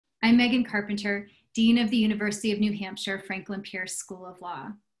I'm Megan Carpenter, Dean of the University of New Hampshire Franklin Pierce School of Law.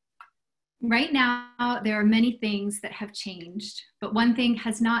 Right now, there are many things that have changed, but one thing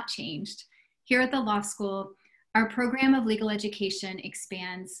has not changed. Here at the law school, our program of legal education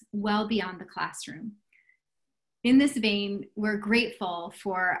expands well beyond the classroom. In this vein, we're grateful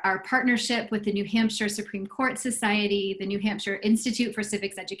for our partnership with the New Hampshire Supreme Court Society, the New Hampshire Institute for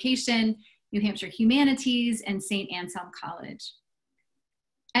Civics Education, New Hampshire Humanities, and St. Anselm College.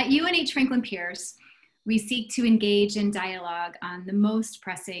 At UNH Franklin Pierce, we seek to engage in dialogue on the most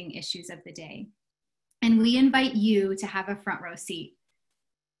pressing issues of the day. And we invite you to have a front row seat.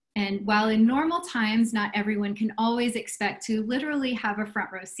 And while in normal times, not everyone can always expect to literally have a front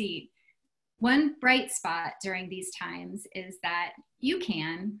row seat, one bright spot during these times is that you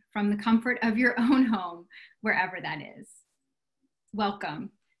can, from the comfort of your own home, wherever that is.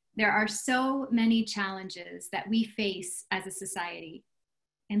 Welcome. There are so many challenges that we face as a society.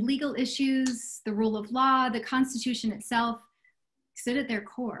 And legal issues, the rule of law, the Constitution itself sit at their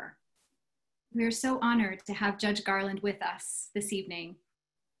core. We are so honored to have Judge Garland with us this evening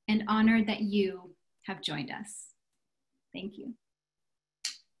and honored that you have joined us. Thank you.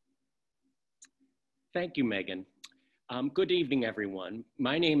 Thank you, Megan. Good evening, everyone.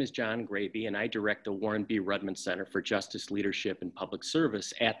 My name is John Gravy, and I direct the Warren B. Rudman Center for Justice Leadership and Public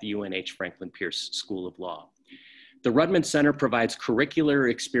Service at the UNH Franklin Pierce School of Law. The Rudman Center provides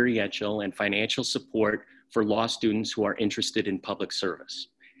curricular, experiential, and financial support for law students who are interested in public service.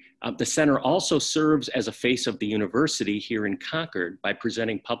 The center also serves as a face of the university here in Concord by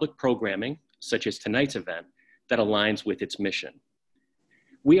presenting public programming, such as tonight's event, that aligns with its mission.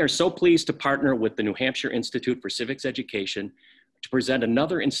 We are so pleased to partner with the New Hampshire Institute for Civics Education to present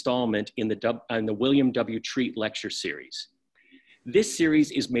another installment in the William W. Treat Lecture Series. This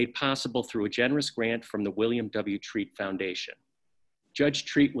series is made possible through a generous grant from the William W. Treat Foundation. Judge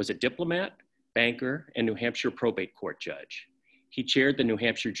Treat was a diplomat, banker, and New Hampshire probate court judge. He chaired the New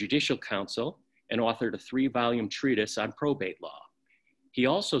Hampshire Judicial Council and authored a 3-volume treatise on probate law. He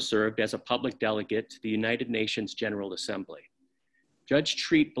also served as a public delegate to the United Nations General Assembly. Judge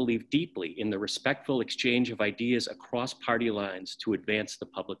Treat believed deeply in the respectful exchange of ideas across party lines to advance the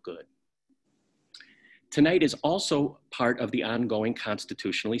public good. Tonight is also part of the ongoing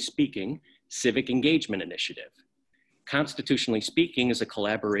Constitutionally Speaking Civic Engagement Initiative. Constitutionally Speaking is a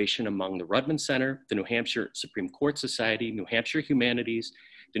collaboration among the Rudman Center, the New Hampshire Supreme Court Society, New Hampshire Humanities,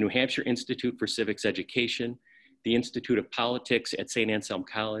 the New Hampshire Institute for Civics Education, the Institute of Politics at St. Anselm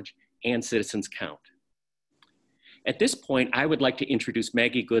College, and Citizens Count. At this point, I would like to introduce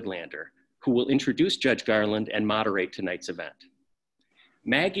Maggie Goodlander, who will introduce Judge Garland and moderate tonight's event.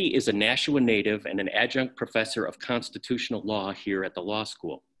 Maggie is a Nashua native and an adjunct professor of constitutional law here at the law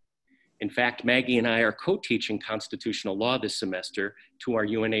school. In fact, Maggie and I are co-teaching constitutional law this semester to our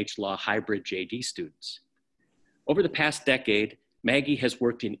UNH Law Hybrid JD students. Over the past decade, Maggie has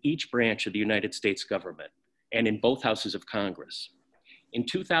worked in each branch of the United States government and in both houses of Congress. In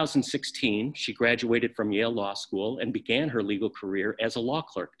 2016, she graduated from Yale Law School and began her legal career as a law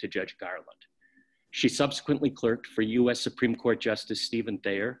clerk to Judge Garland. She subsequently clerked for U.S. Supreme Court Justice Stephen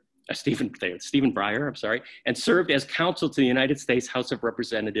Breyer, and served as counsel to the United States House of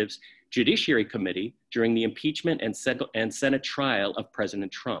Representatives Judiciary Committee during the impeachment and Senate trial of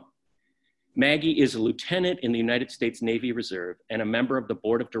President Trump. Maggie is a lieutenant in the United States Navy Reserve and a member of the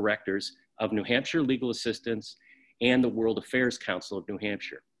Board of Directors of New Hampshire Legal Assistance and the World Affairs Council of New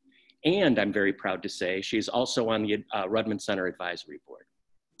Hampshire. And I'm very proud to say she is also on the Rudman Center Advisory Board.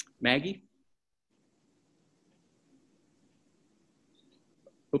 Maggie?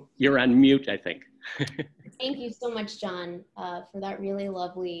 You're on mute, I think. Thank you so much, John, for that really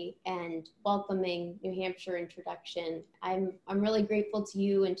lovely and welcoming New Hampshire introduction. I'm really grateful to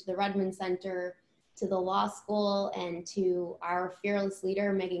you and to the Rudman Center, to the law school, and to our fearless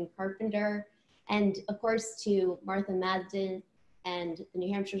leader, Megan Carpenter, and of course to Martha Madden and the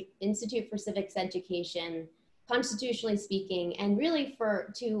New Hampshire Institute for Civics Education, Constitutionally Speaking, and really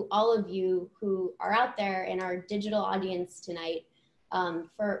to all of you who are out there in our digital audience tonight,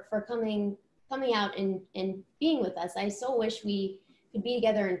 for coming out and being with us. I so wish we could be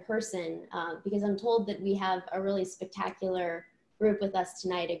together in person because I'm told that we have a really spectacular group with us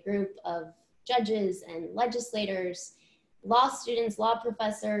tonight, a group of judges and legislators, law students, law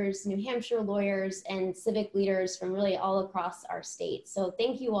professors, New Hampshire lawyers, and civic leaders from really all across our state. So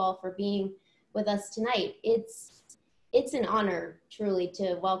thank you all for being with us tonight. It's an honor, truly,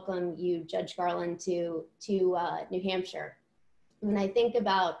 to welcome you, Judge Garland, to New Hampshire. When I think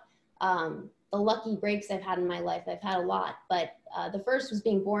about the lucky breaks I've had in my life, I've had a lot, but the first was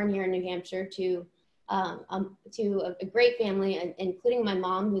being born here in New Hampshire to to a great family, including my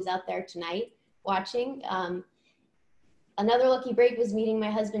mom, who's out there tonight watching. Another lucky break was meeting my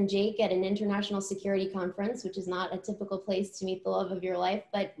husband, Jake, at an international security conference, which is not a typical place to meet the love of your life.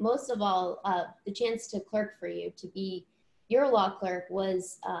 But most of all, the chance to clerk for you, to be your law clerk,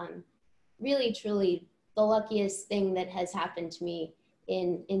 was really, truly the luckiest thing that has happened to me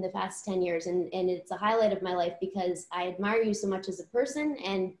in the past 10 years. And it's a highlight of my life because I admire you so much as a person,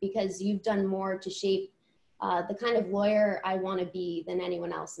 and because you've done more to shape the kind of lawyer I want to be than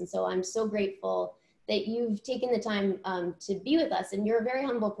anyone else. And so I'm so grateful that you've taken the time to be with us. And you're a very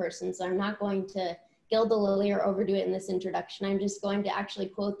humble person, so I'm not going to gild the lily or overdo it in this introduction. I'm just going to actually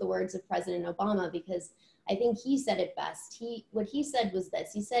quote the words of President Obama, because I think he said it best. What he said was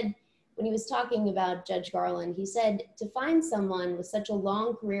this. He said, when he was talking about Judge Garland, he said, to find someone with such a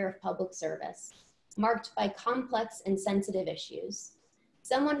long career of public service, marked by complex and sensitive issues,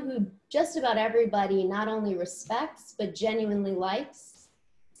 someone who just about everybody not only respects, but genuinely likes,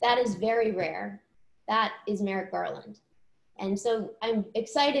 that is very rare. That is Merrick Garland. And so I'm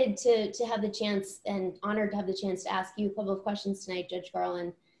excited to have the chance, and honored to have the chance to ask you a couple of questions tonight, Judge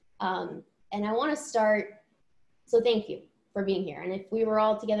Garland. And I want to start, so thank you for being here. And if we were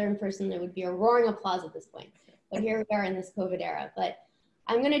all together in person, there would be a roaring applause at this point. But here we are in this COVID era. But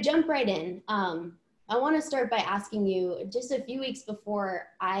I'm going to jump right in. I want to start by asking you, just a few weeks before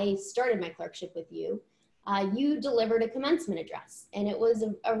I started my clerkship with you, you delivered a commencement address. And it was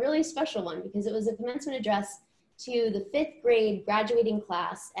a really special one, because it was a commencement address to the 5th grade graduating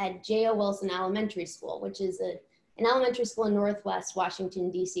class at J.O. Wilson Elementary School, which is an elementary school in Northwest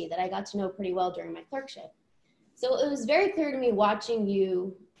Washington, D.C. that I got to know pretty well during my clerkship. So it was very clear to me watching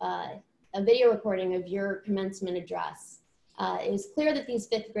you, a video recording of your commencement address. It was clear that these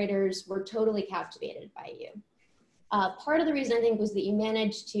 5th graders were totally captivated by you. Part of the reason I think was that you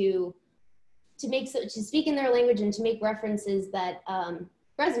managed to speak in their language and to make references that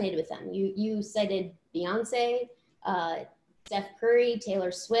resonated with them. You cited Beyonce, Steph Curry,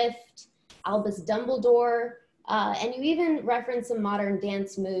 Taylor Swift, Albus Dumbledore, and you even referenced some modern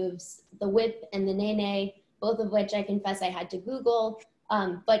dance moves, the whip and the nene, both of which I confess I had to Google.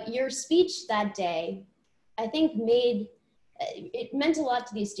 But your speech that day, I think it meant a lot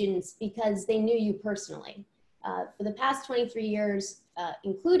to these students because they knew you personally. For the past 23 years,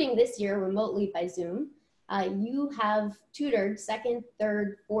 including this year remotely by Zoom, you have tutored 2nd,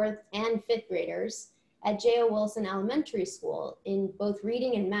 3rd, 4th, and 5th graders at J.O. Wilson Elementary School in both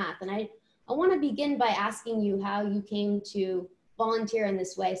reading and math. And I want to begin by asking you how you came to volunteer in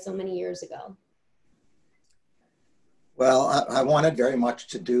this way so many years ago. Well, I wanted very much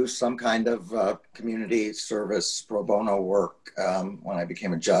to do some kind of community service pro bono work when I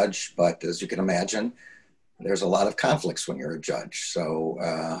became a judge, but as you can imagine, there's a lot of conflicts when you're a judge. So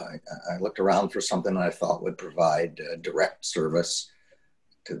I looked around for something that I thought would provide direct service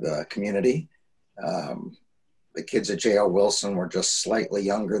to the community. The kids at J.O. Wilson were just slightly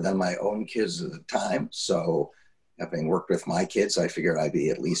younger than my own kids at the time. So having worked with my kids, I figured I'd be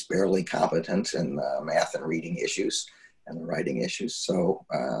at least barely competent in math and reading issues and the writing issues. So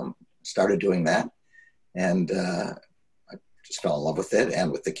started doing that, and I just fell in love with it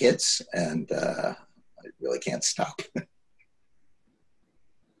and with the kids, and I really can't stop.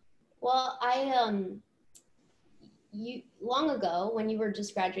 Well, you long ago, when you were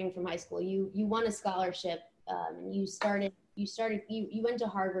just graduating from high school, you won a scholarship. You went to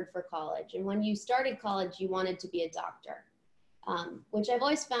Harvard for college, and when you started college, you wanted to be a doctor. Which I've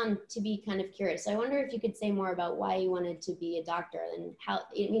always found to be kind of curious. I wonder if you could say more about why you wanted to be a doctor, and how,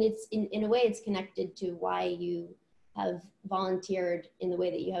 I mean, it's in a way it's connected to why you have volunteered in the way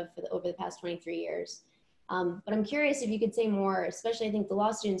that you have over the past 23 years. But I'm curious if you could say more, especially I think the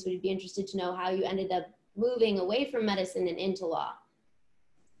law students would be interested to know how you ended up moving away from medicine and into law.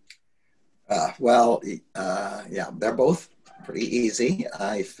 Yeah, they're both pretty easy.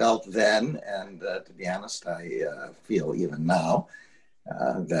 I felt then, and to be honest, I feel even now,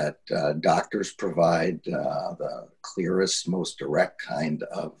 that doctors provide the clearest, most direct kind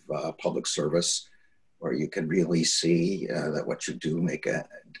of public service, where you can really see that what you do makes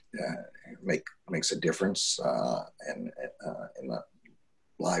a difference in the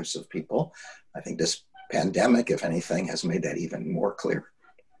lives of people. I think this pandemic, if anything, has made that even more clear.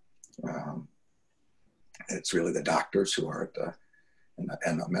 It's really the doctors who are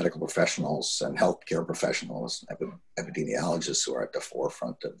and the medical professionals and healthcare professionals, epidemiologists who are at the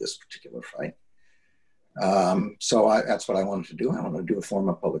forefront of this particular fight. So that's what I wanted to do. I wanted to do a form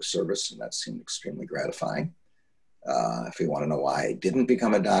of public service, and that seemed extremely gratifying. If you want to know why I didn't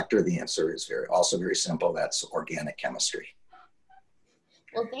become a doctor, the answer is also very simple. That's organic chemistry.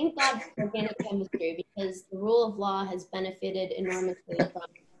 Well, thank God for organic chemistry, because the rule of law has benefited enormously from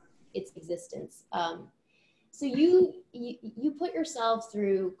its existence. So you put yourself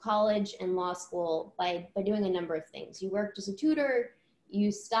through college and law school by doing a number of things. You worked as a tutor,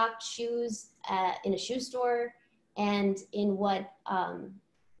 you stocked shoes in a shoe store, and in what I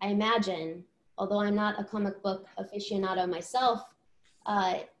imagine, although I'm not a comic book aficionado myself,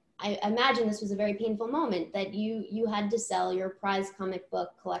 I imagine this was a very painful moment that you had to sell your prized comic book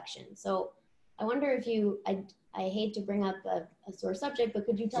collection. So I wonder if I hate to bring up a sore subject, but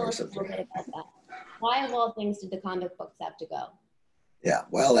could you tell us a little bit about that? Why of all things did the comic books have to go? Yeah,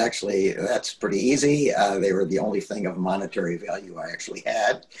 well, actually, that's pretty easy. They were the only thing of monetary value I actually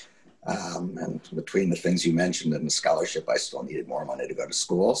had. And between the things you mentioned and the scholarship, I still needed more money to go to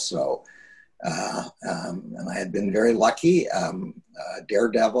school. So, and I had been very lucky.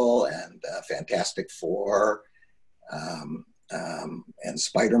 Daredevil and Fantastic Four and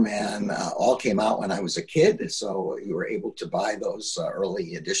Spider-Man all came out when I was a kid. So you were able to buy those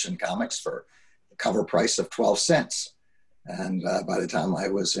early edition comics for the cover price of 12 cents. And by the time I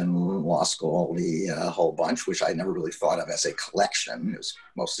was in law school, the whole bunch, which I never really thought of as a collection, it was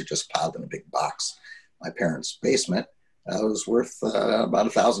mostly just piled in a big box in my parents' basement, was worth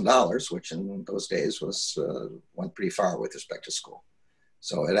about $1,000, which in those days went pretty far with respect to school.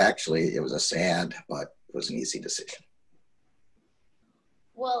 So it was a sad, but it was an easy decision.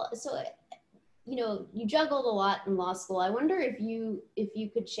 Well, so you juggled a lot in law school. I wonder if you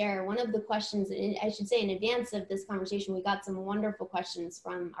could share one of the questions, and I should say in advance of this conversation, we got some wonderful questions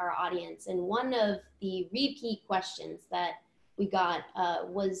from our audience. And one of the repeat questions that we got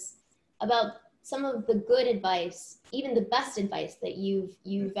was about some of the good advice, even the best advice that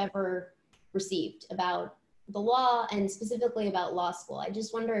you've ever received about the law and specifically about law school. I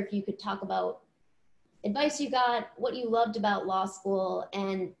just wonder if you could talk about advice you got, what you loved about law school,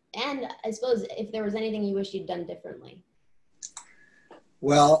 and I suppose if there was anything you wish you'd done differently.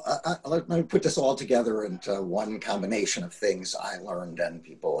 Well, let me put this all together into one combination of things I learned and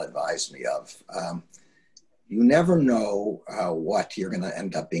people advised me of. You never know what you're going to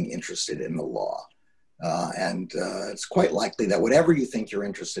end up being interested in the law. And it's quite likely that whatever you think you're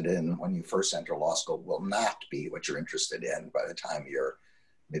interested in when you first enter law school will not be what you're interested in by the time you're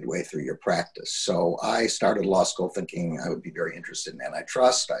midway through your practice. So I started law school thinking I would be very interested in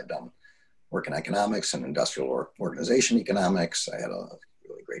antitrust. I'd done work in economics and industrial organization economics. I had a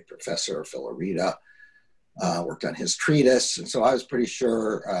really great professor, Phil Arita, worked on his treatise. And so I was pretty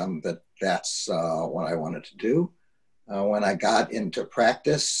sure that that's what I wanted to do. When I got into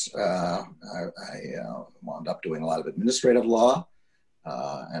practice, I wound up doing a lot of administrative law,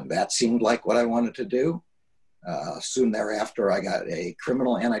 and that seemed like what I wanted to do. Soon thereafter, I got a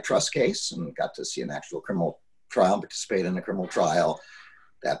criminal antitrust case and got to see an actual criminal trial, participate in a criminal trial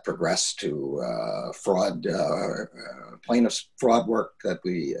that progressed to plaintiff's fraud work that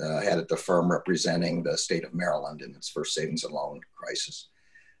we had at the firm representing the state of Maryland in its first savings and loan crisis.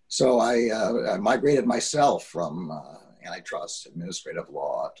 So I migrated myself from antitrust, administrative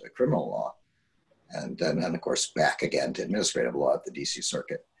law to criminal law, and then of course back again to administrative law at the DC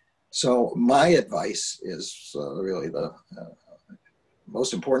Circuit. So my advice is really the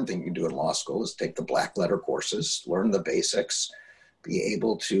most important thing you can do in law school is take the black letter courses, learn the basics, be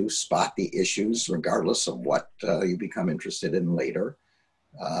able to spot the issues regardless of what you become interested in later.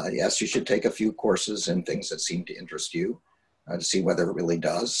 Yes, you should take a few courses in things that seem to interest you to see whether it really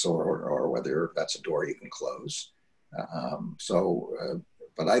does or whether that's a door you can close.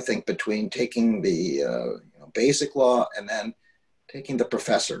 But I think between taking the basic law and then taking the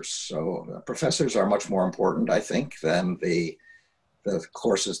professors. So professors are much more important, I think, than the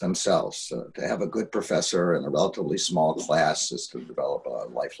courses themselves. To have a good professor in a relatively small class is to develop a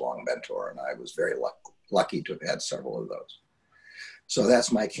lifelong mentor, and I was very lucky to have had several of those. So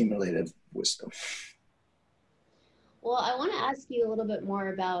that's my accumulated wisdom. Well, I want to ask you a little bit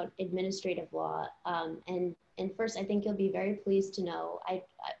more about administrative law. And first, I think you'll be very pleased to know,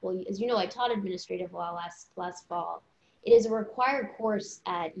 well, as you know, I taught administrative law last fall. It is a required course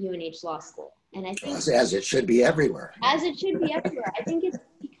at UNH Law School. And I think as it should be everywhere. As it should be everywhere. I think it's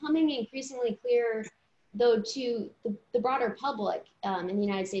becoming increasingly clear, though, to the broader public in the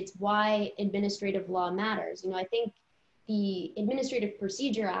United States, why administrative law matters. I think the Administrative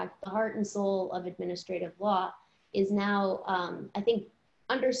Procedure Act, the heart and soul of administrative law, is now, I think,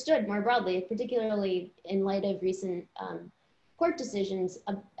 understood more broadly, particularly in light of recent court decisions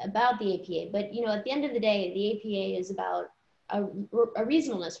about the APA. But, at the end of the day, the APA is about a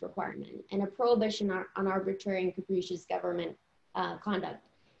reasonableness requirement and a prohibition on arbitrary and capricious government conduct.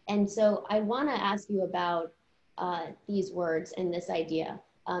 And so I want to ask you about these words and this idea.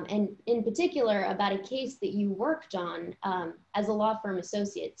 And in particular about a case that you worked on as a law firm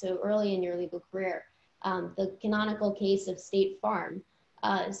associate, so early in your legal career, the canonical case of State Farm.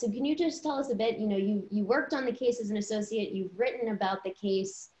 So can you just tell us a bit, you worked on the case as an associate, you've written about the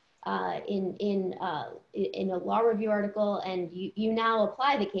case in a law review article, and you now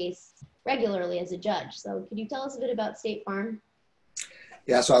apply the case regularly as a judge. So could you tell us a bit about State Farm?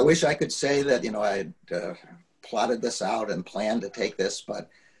 Yeah, so I wish I could say that, I had plotted this out and planned to take this, but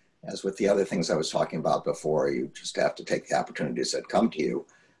as with the other things I was talking about before, you just have to take the opportunities that come to you.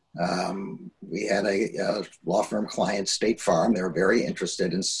 We had a law firm client, State Farm. They were very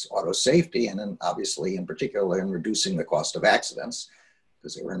interested in auto safety and obviously in particular in reducing the cost of accidents,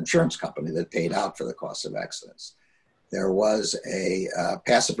 because they were an insurance company that paid out for the cost of accidents. There was a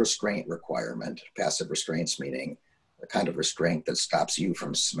passive restraint requirement. Passive restraints meaning the kind of restraint that stops you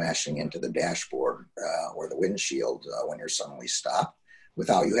from smashing into the dashboard or the windshield when you're suddenly stopped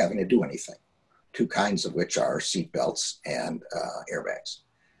without you having to do anything. Two kinds of which are seat belts and airbags.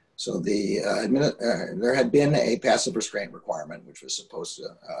 So there had been a passive restraint requirement which was supposed to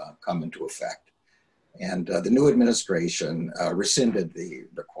come into effect. And the new administration rescinded the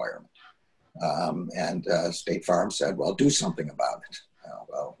requirement. And State Farm said, well, do something about it.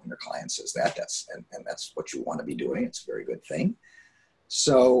 Well, when your client says that, and that's what you want to be doing. It's a very good thing.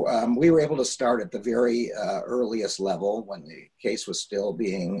 So we were able to start at the very earliest level when the case was still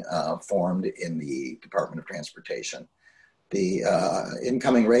being formed in the Department of Transportation. The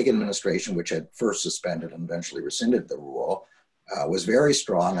incoming Reagan administration, which had first suspended and eventually rescinded the rule, was very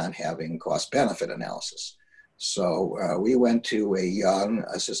strong on having cost-benefit analysis. So we went to a young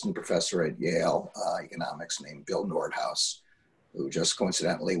assistant professor at Yale economics named Bill Nordhaus, who just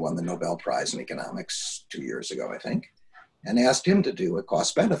coincidentally won the Nobel Prize in economics 2 years ago, I think, and asked him to do a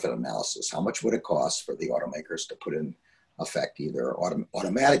cost-benefit analysis. How much would it cost for the automakers to put in effect either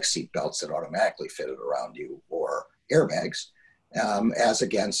automatic seat belts that automatically fitted around you or airbags, as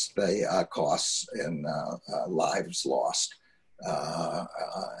against the costs in lives lost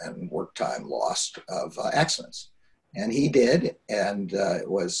and work time lost of accidents. And he did, and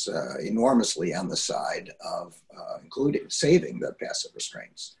was enormously on the side of including saving the passive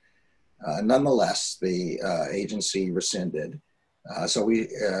restraints. Nonetheless, the agency rescinded. So we,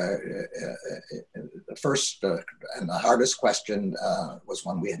 the first and the hardest question was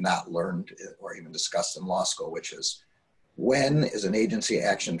one we had not learned or even discussed in law school, which is, when is an agency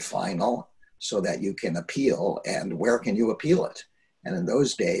action final so that you can appeal, and where can you appeal it? And in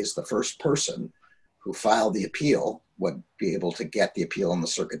those days, the first person who filed the appeal would be able to get the appeal in the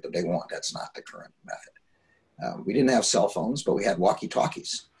circuit that they want. That's not the current method. We didn't have cell phones, but we had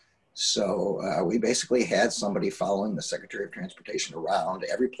walkie-talkies. So we basically had somebody following the Secretary of Transportation around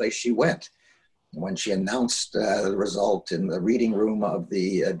every place she went. When she announced the result in the reading room of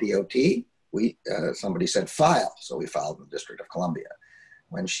the DOT, somebody said file, so we filed in the District of Columbia.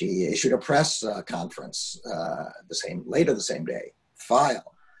 When she issued a press conference later the same day,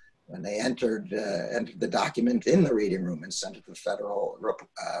 file. When they entered the document in the reading room and sent it to the Federal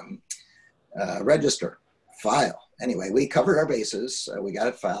Register, file. Anyway, we covered our bases. We got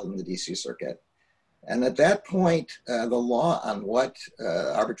it filed in the DC Circuit. And at that point, the law on what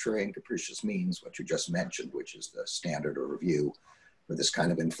arbitrary and capricious means, what you just mentioned, which is the standard of review for this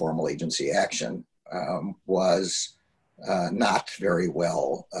kind of informal agency action, was not very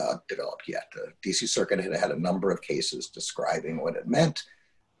well developed yet. The DC Circuit had had a number of cases describing what it meant.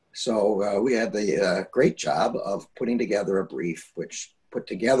 So we had the great job of putting together a brief which put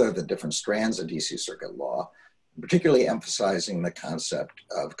together the different strands of DC Circuit law, particularly emphasizing the concept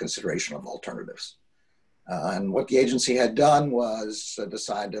of consideration of alternatives. And what the agency had done was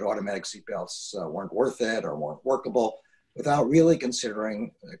decide that automatic seatbelts weren't worth it or weren't workable without really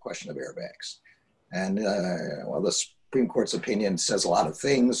considering the question of airbags. And while the Supreme Court's opinion says a lot of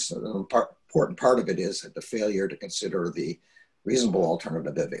things, the important part of it is that the failure to consider the reasonable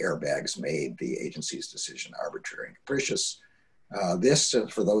alternative of airbags made the agency's decision arbitrary and capricious. This,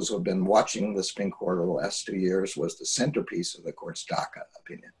 for those who have been watching the Supreme Court over the last 2 years, was the centerpiece of the court's DACA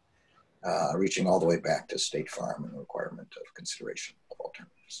opinion, reaching all the way back to State Farm and the requirement of consideration of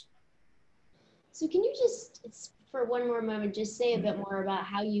alternatives. So can you just, for one more moment, just say a bit more about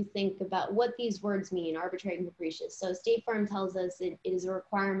how you think about what these words mean, arbitrary and capricious? So State Farm tells us it is a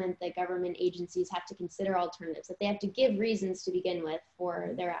requirement that government agencies have to consider alternatives, that they have to give reasons to begin with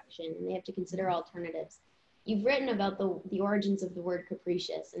for their action, and they have to consider alternatives. You've written about the origins of the word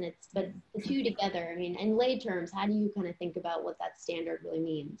capricious, but the two together, I mean, in lay terms, how do you kind of think about what that standard really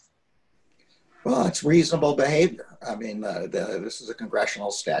means? Well, it's reasonable behavior. I mean, this is a congressional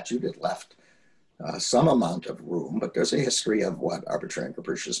statute. It left some amount of room, but there's a history of what arbitrary and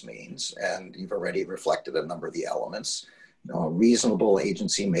capricious means, and you've already reflected a number of the elements. You know, a reasonable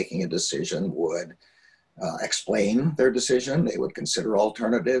agency making a decision would explain their decision. They would consider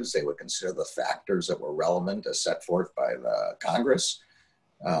alternatives. They would consider the factors that were relevant as set forth by the Congress.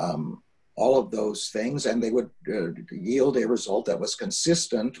 All of those things, and they would yield a result that was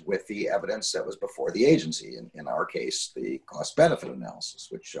consistent with the evidence that was before the agency. In our case, the cost-benefit analysis,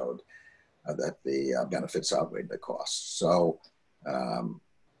 which showed that the benefits outweighed the costs. So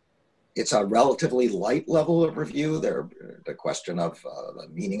it's a relatively light level of review. The question of the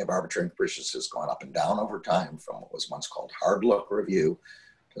meaning of arbitrary and capricious has gone up and down over time from what was once called hard look review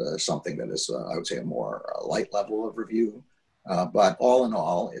to something that is, I would say, a more light level of review. But all in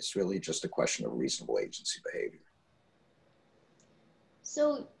all, it's really just a question of reasonable agency behavior.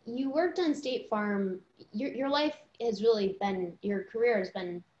 So you worked on State Farm. Your life has really been, your career has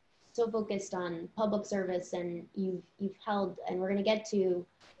been so focused on public service, and you've held, and we're going to get to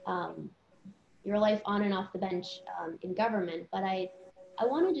your life on and off the bench in government. But I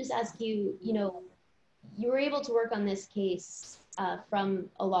want to just ask you, you know, you were able to work on this case from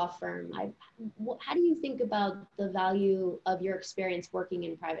a law firm. How do you think about the value of your experience working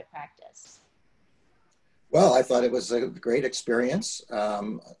in private practice? Well, I thought it was a great experience.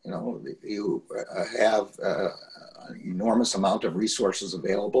 You know, you have an enormous amount of resources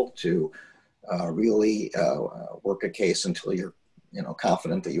available to really work a case until you're, you know,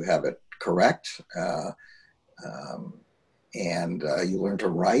 confident that you have it correct. And you learn to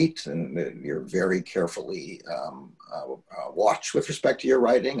write, and you're very carefully watched with respect to your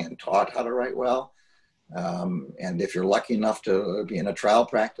writing and taught how to write well. And if you're lucky enough to be in a trial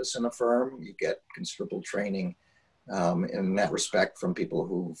practice in a firm, you get considerable training in that respect from people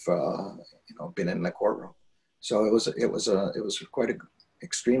who've you know, been in the courtroom. So it was quite an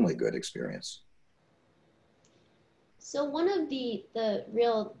extremely good experience. So one of the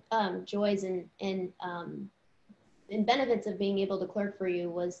real joys and benefits of being able to clerk for you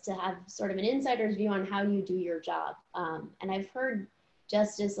was to have sort of an insider's view on how you do your job. And I've heard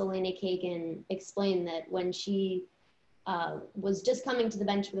Justice Elena Kagan explain that when she was just coming to the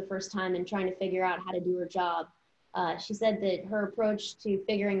bench for the first time and trying to figure out how to do her job, she said that her approach to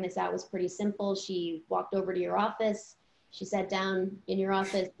figuring this out was pretty simple. She walked over to your office, she sat down in your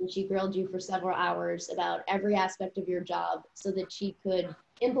office, and she grilled you for several hours about every aspect of your job so that she could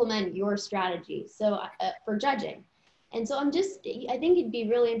implement your strategy for judging. And so I think it'd be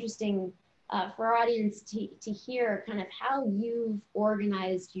really interesting for our audience to hear kind of how you've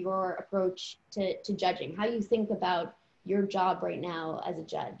organized your approach to judging, how you think about your job right now as a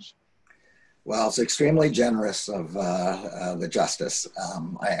judge. Well, it's extremely generous of the justice.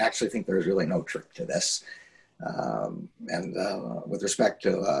 I actually think there's really no trick to this. And with respect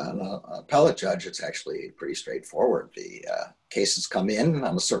to an appellate judge, it's actually pretty straightforward. The cases come in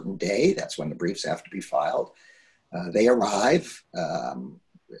on a certain day. That's when the briefs have to be filed. They arrive.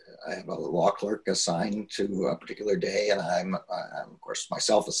 I have a law clerk assigned to a particular day, and I'm of course,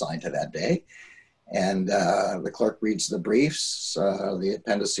 myself assigned to that day. And the clerk reads the briefs, the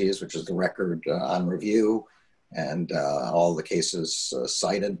appendices, which is the record on review, and all the cases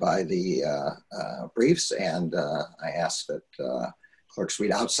cited by the briefs. And I ask that clerks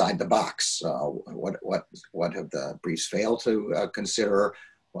read outside the box. What have the briefs failed to consider?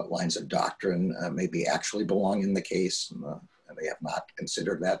 What lines of doctrine maybe actually belong in the case? And they have not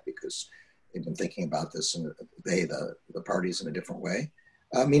considered that because they've been thinking about this, and the parties, in a different way.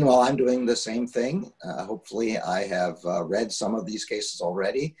 Meanwhile, I'm doing the same thing. Hopefully, I have read some of these cases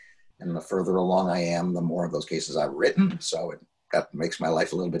already, and the further along I am, the more of those cases I've written. So that makes my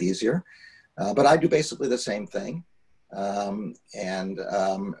life a little bit easier. But I do basically the same thing. We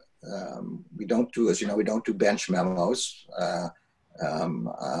don't do, as you know, we don't do bench memos.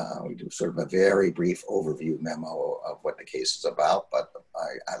 We do sort of a very brief overview memo of what the case is about, but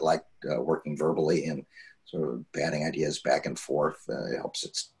I like working verbally and sort of batting ideas back and forth. It helps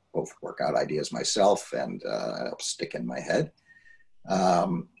it both work out ideas myself and it helps stick in my head.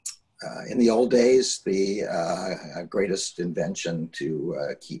 In the old days, the greatest invention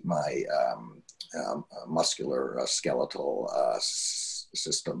to keep my muscular skeletal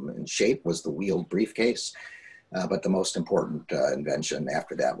system in shape was the wheeled briefcase. But the most important invention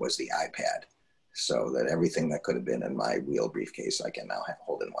after that was the iPad, so that everything that could have been in my wheeled briefcase I can now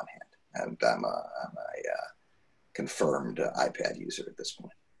hold in one hand. And I'm a confirmed iPad user at this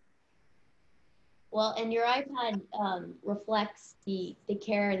point. Well, and your iPad reflects the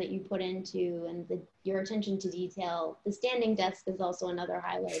care that you put into and your attention to detail. The standing desk is also another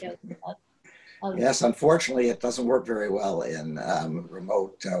highlight of Yes, unfortunately, it doesn't work very well in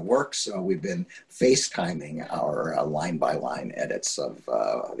remote work, so we've been FaceTiming our line-by-line edits of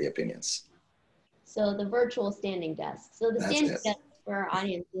the opinions. So the virtual standing desk. So the That's standing it. desk for our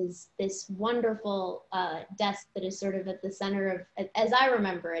audience is this wonderful desk that is sort of at the center of, as I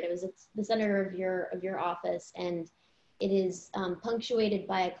remember it, it's the center of your office, and it is punctuated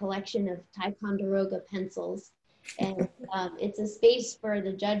by a collection of Ticonderoga pencils. And it's a space for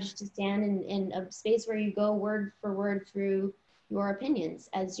the judge to stand in a space where you go word for word through your opinions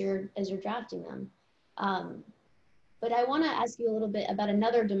as you're drafting them. But I want to ask you a little bit about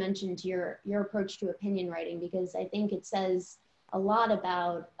another dimension to your approach to opinion writing, because I think it says a lot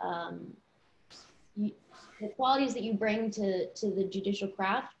about the qualities that you bring to the judicial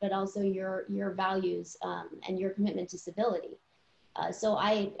craft, but also your values and your commitment to civility. So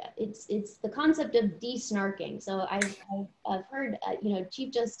it's the concept of de-snarking. So I've heard,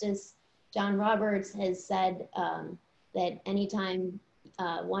 Chief Justice John Roberts has said that anytime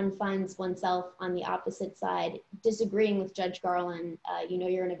one finds oneself on the opposite side, disagreeing with Judge Garland,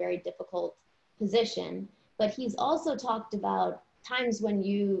 you're in a very difficult position. But he's also talked about times when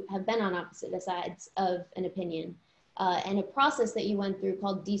you have been on opposite sides of an opinion and a process that you went through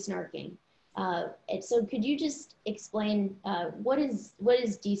called de-snarking. So could you just explain what is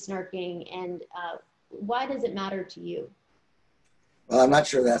de-snarking and why does it matter to you? Well, I'm not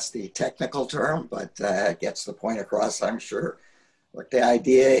sure that's the technical term, but it gets the point across, I'm sure. Look, the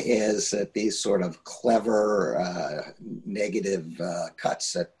idea is that these sort of clever negative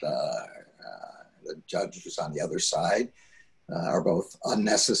cuts at the judges on the other side are both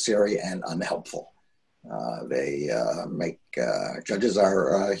unnecessary and unhelpful. They make judges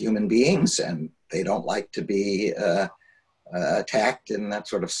are human beings, and they don't like to be attacked in that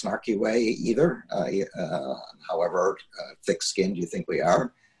sort of snarky way either, however thick-skinned you think we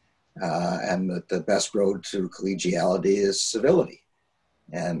are. And that the best road to collegiality is civility.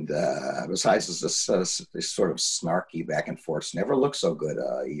 And besides, this sort of snarky back and forth never look so good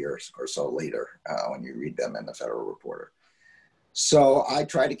a year or so later when you read them in the Federal Reporter. So I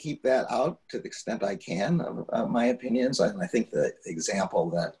try to keep that out to the extent I can of my opinions. And I think the example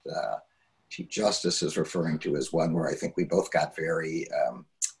that Chief Justice is referring to is one where I think we both got very,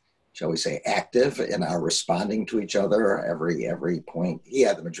 shall we say, active in our responding to each other. Every point, he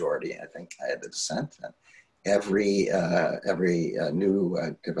had the majority. I think I had the dissent. And every new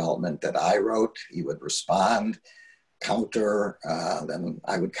development that I wrote, he would respond, counter, then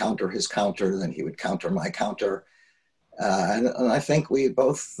I would counter his counter, then he would counter my counter. And I think we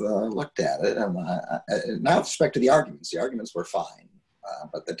both looked at it. And now with respect to the arguments were fine.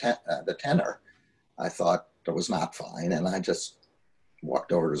 But the tenor, I thought was not fine. And I just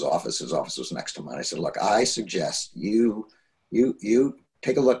walked over to his office. His office was next to mine. I said, look, I suggest you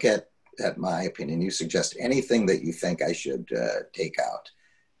take a look at my opinion. You suggest anything that you think I should take out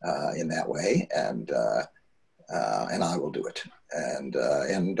in that way, and I will do it.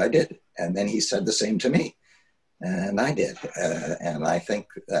 And I did. And then he said the same to me, and I did. And I think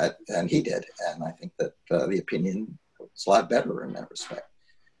that, and he did. And I think that the opinion was a lot better in that respect.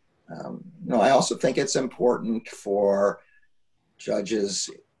 I also think it's important for judges,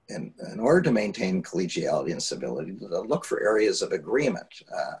 in order to maintain collegiality and civility, to look for areas of agreement.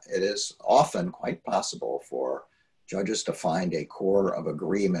 It is often quite possible for judges to find a core of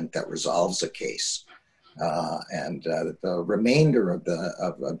agreement that resolves a case. And the remainder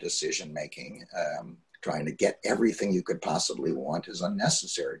of decision making, trying to get everything you could possibly want, is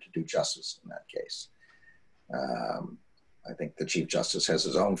unnecessary to do justice in that case. I think the Chief Justice has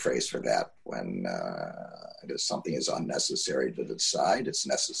his own phrase for that. When something is unnecessary to decide, it's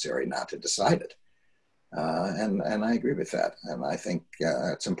necessary not to decide it. And I agree with that. And I think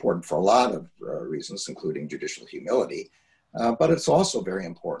it's important for a lot of reasons, including judicial humility. But it's also very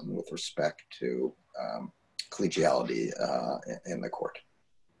important with respect to collegiality in the court.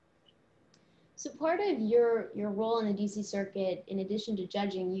 So part of your role in the DC Circuit, in addition to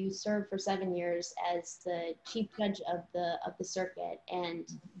judging, you served for 7 years as the chief judge of the circuit, and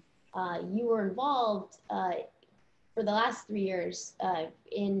you were involved for the last 3 years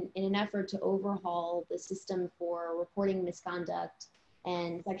in an effort to overhaul the system for reporting misconduct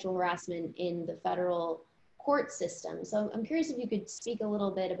and sexual harassment in the federal court system. So I'm curious if you could speak a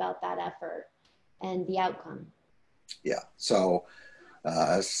little bit about that effort and the outcome. Yeah. So.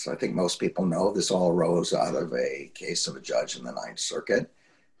 As I think most people know, this all arose out of a case of a judge in the Ninth Circuit.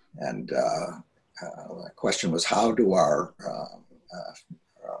 And the question was, how do our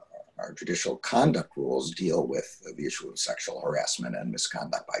judicial conduct rules deal with the issue of sexual harassment and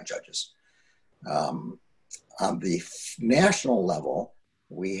misconduct by judges? On the national level,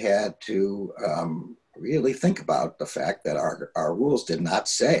 we had to really think about the fact that our rules did not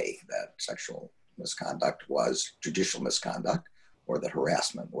say that sexual misconduct was judicial misconduct or that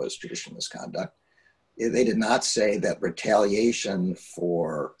harassment was judicial misconduct. They did not say that retaliation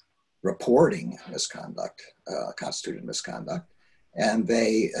for reporting misconduct constituted misconduct. And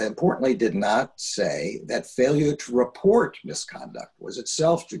they importantly did not say that failure to report misconduct was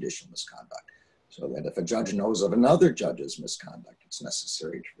itself judicial misconduct. So that if a judge knows of another judge's misconduct, it's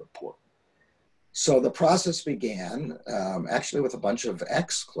necessary to report. So the process began actually with a bunch of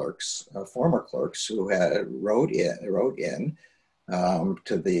ex-clerks, former clerks who had wrote in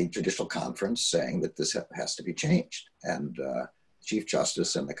to the judicial conference saying that this has to be changed. And Chief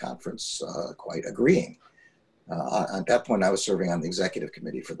Justice and the conference quite agreeing. At that point, I was serving on the executive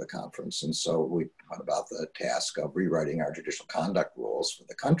committee for the conference. And so we went about the task of rewriting our judicial conduct rules for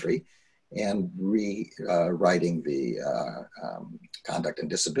the country and rewriting the conduct and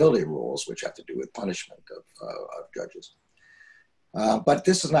disability rules, which have to do with punishment of judges. But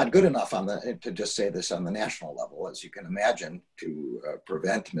this is not good enough to just say this on the national level. As you can imagine, to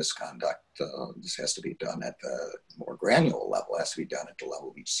prevent misconduct, this has to be done at the more granular level. It has to be done at the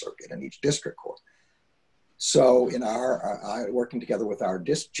level of each circuit and each district court. So in working together with our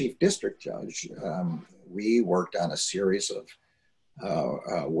chief district judge, we worked on a series of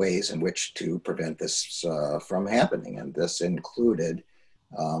ways in which to prevent this from happening. And this included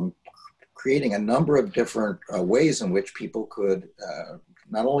creating a number of different ways in which people could,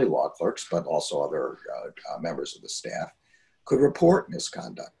 not only law clerks, but also other members of the staff, could report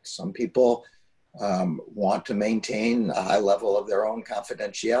misconduct. Some people want to maintain a high level of their own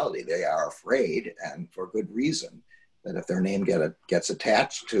confidentiality. They are afraid, and for good reason, that if their name gets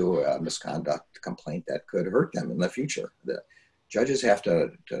attached to a misconduct complaint, that could hurt them in the future. The judges have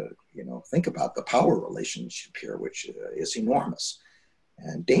to think about the power relationship here, which is enormous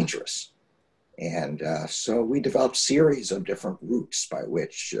and dangerous. And so we developed a series of different routes by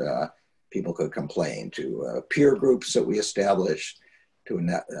which people could complain, to peer groups that we established, to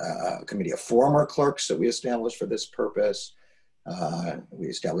a committee of former clerks that we established for this purpose. We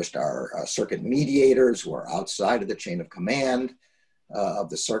established our circuit mediators who are outside of the chain of command of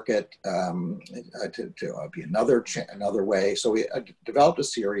the circuit to be another way. So we developed a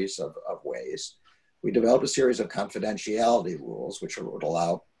series of ways. We developed a series of confidentiality rules, which would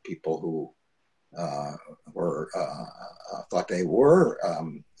allow people who thought they were,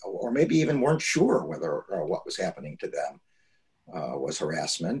 or maybe even weren't sure whether what was happening to them was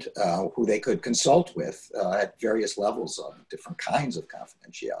harassment, who they could consult with at various levels of different kinds of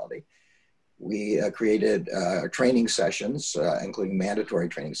confidentiality. We created training sessions, including mandatory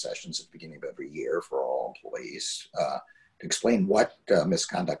training sessions at the beginning of every year for all employees to explain what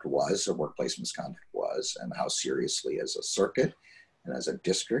misconduct was, or workplace misconduct was, and how seriously as a circuit and as a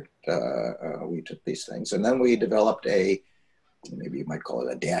district we took these things. And then we developed maybe you might call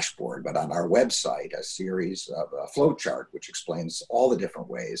it a dashboard, but on our website, a series of a flow chart, which explains all the different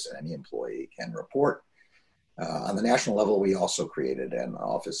ways that any employee can report. On the national level, we also created an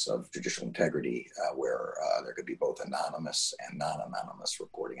Office of Judicial Integrity where there could be both anonymous and non-anonymous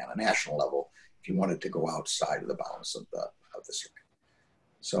reporting on a national level if you wanted to go outside of the bounds of the circuit.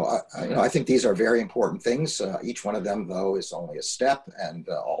 So I think these are very important things. Each one of them, though, is only a step, and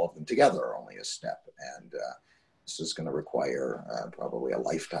all of them together are only a step. And this is going to require probably a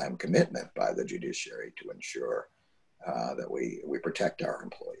lifetime commitment by the judiciary to ensure that we protect our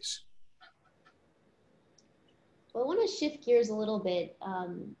employees. Well, I want to shift gears a little bit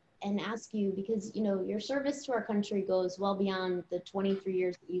and ask you, because your service to our country goes well beyond the 23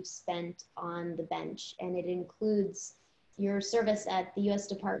 years that you've spent on the bench, and it includes your service at the U.S.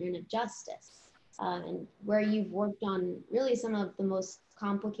 Department of Justice, and where you've worked on really some of the most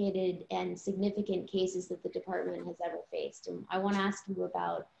complicated and significant cases that the department has ever faced. And I want to ask you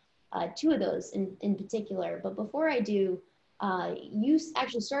about two of those in particular. But before I do, you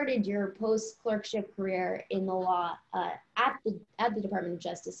actually started your post-clerkship career in the law at the Department of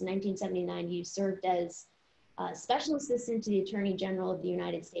Justice. In 1979, you served as Special Assistant to the Attorney General of the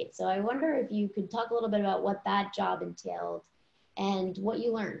United States. So I wonder if you could talk a little bit about what that job entailed and what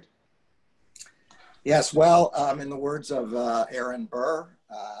you learned. Yes, well, in the words of Aaron Burr,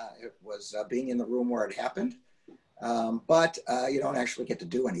 it was being in the room where it happened, but you don't actually get to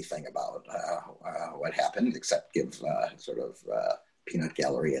do anything about what happened except give sort of peanut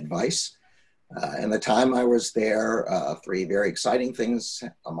gallery advice. And the time I was there, three very exciting things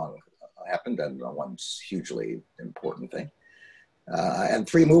happened, and one's hugely important thing. And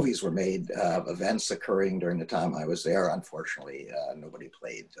three movies were made of events occurring during the time I was there. Unfortunately, nobody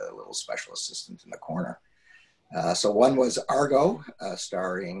played the little special assistant in the corner. So one was Argo,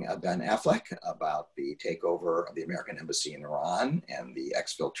 starring Ben Affleck, about the takeover of the American embassy in Iran and the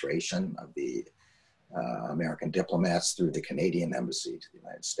exfiltration of the American diplomats through the Canadian embassy to the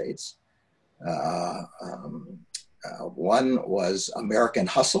United States. One was American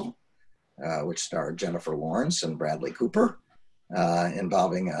Hustle, which starred Jennifer Lawrence and Bradley Cooper,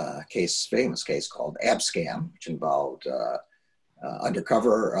 involving a famous case called Abscam, which involved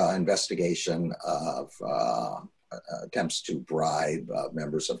undercover investigation of attempts to bribe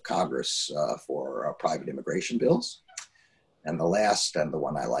members of Congress for private immigration bills. And the last, and the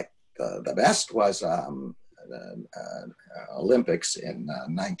one I liked the best, was the Olympics in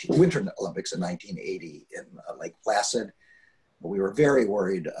Winter Olympics in 1980 in Lake Placid. We were very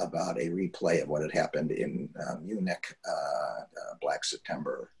worried about a replay of what had happened in Munich, Black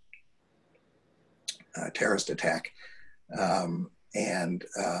September terrorist attack.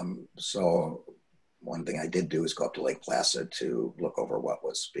 So one thing I did do is go up to Lake Placid to look over what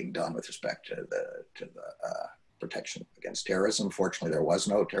was being done with respect to the protection against terrorism. Fortunately, there was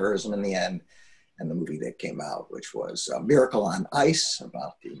no terrorism in the end. And the movie that came out, which was Miracle on Ice,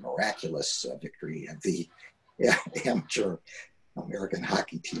 about the miraculous victory of the amateur American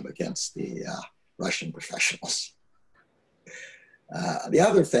hockey team against the Russian professionals. The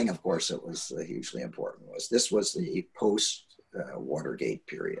other thing, of course, that was hugely important was this was the post-Watergate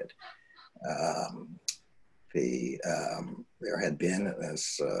period. There had been,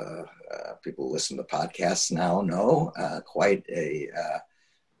 as people who listen to podcasts now know, quite a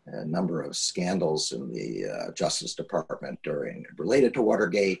number of scandals in the Justice Department related to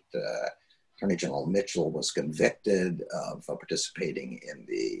Watergate. Attorney General Mitchell was convicted of participating in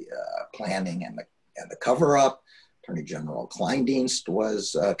the planning and the cover-up. Attorney General Kleindienst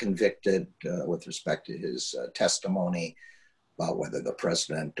was convicted with respect to his testimony about whether the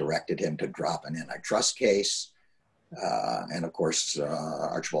president directed him to drop an antitrust case. And of course,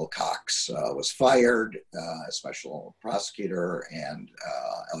 Archibald Cox was fired as special prosecutor, and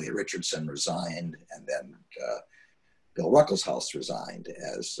Elliot Richardson resigned, and then Bill Ruckelshaus resigned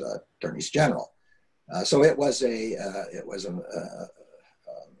as attorneys general. So it was an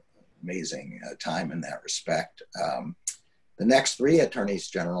amazing time in that respect. The next three attorneys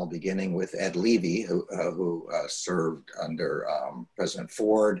general, beginning with Ed Levy, who served under President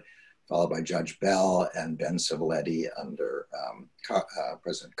Ford, followed by Judge Bell, and Ben Civiletti under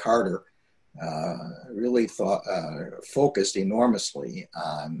President Carter, really focused enormously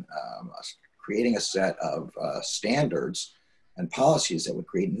on creating a set of standards and policies that would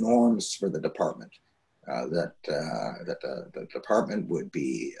create norms for the department. That the department would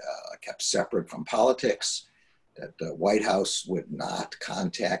be kept separate from politics, that the White House would not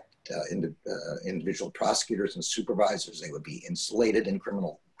contact individual prosecutors and supervisors. They would be insulated in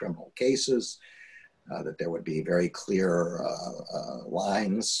criminal cases, that there would be very clear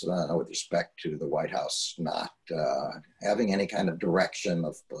lines with respect to the White House not having any kind of direction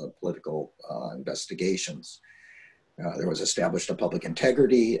of political investigations. There was established a public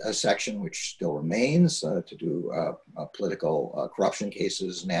integrity section, which still remains, to do political corruption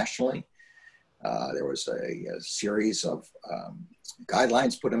cases nationally. There was a series of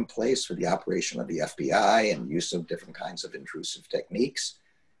guidelines put in place for the operation of the FBI and use of different kinds of intrusive techniques,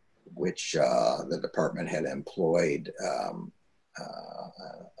 which the department had employed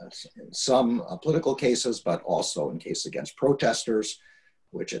in some political cases, but also in cases against protesters,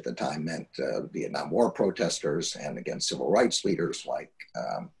 which at the time meant Vietnam War protesters, and against civil rights leaders like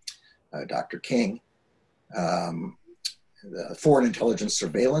Dr. King. The Foreign Intelligence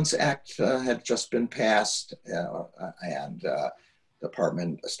Surveillance Act had just been passed, and the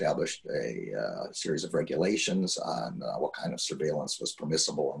department established a series of regulations on what kind of surveillance was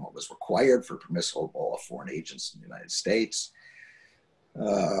permissible and what was required for permissible foreign agents in the United States.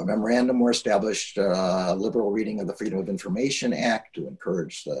 A memorandum were established, liberal reading of the Freedom of Information Act to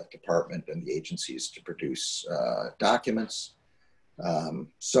encourage the department and the agencies to produce documents.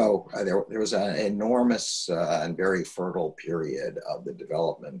 So there was an enormous and very fertile period of the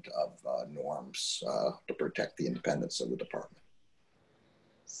development of norms to protect the independence of the department.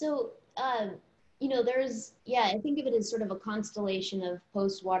 So, you know, I think of it as sort of a constellation of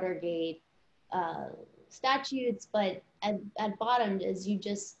post-Watergate statutes, but at bottom, as you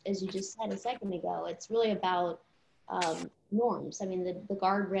just said a second ago, it's really about norms. I mean, the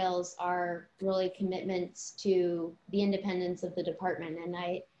guardrails are really commitments to the independence of the department. And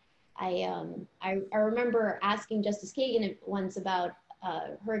I remember asking Justice Kagan once about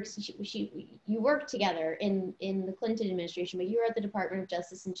you worked together in the Clinton administration, but you were at the Department of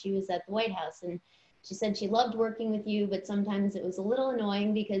Justice and she was at the White House. And She said she loved working with you, but sometimes it was a little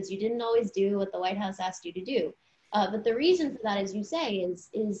annoying because you didn't always do what the White House asked you to do. But the reason for that, as you say, is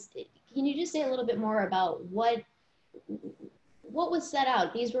can you just say a little bit more about what was set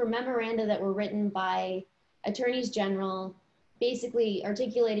out? These were memoranda that were written by attorneys general, basically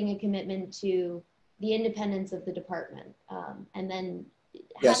articulating a commitment to the independence of the department. And then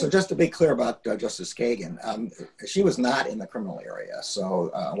yeah, so just to be clear about Justice Kagan, she was not in the criminal area.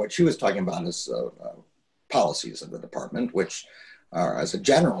 So what she was talking about is policies of the department, which are, as a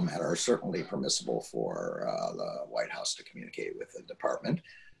general matter, are certainly permissible for the White House to communicate with the department.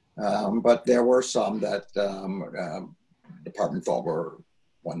 But there were some that the department thought were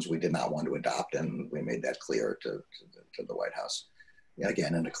ones we did not want to adopt, and we made that clear to the White House,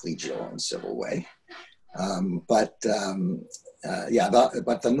 again, in a collegial and civil way. But the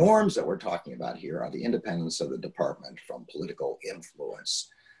norms that we're talking about here are the independence of the department from political influence,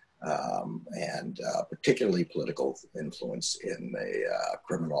 and particularly political influence in the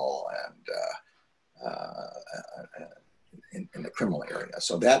criminal and in the criminal area.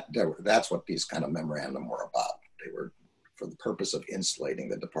 So that's what these kind of memorandum were about. They were for the purpose of insulating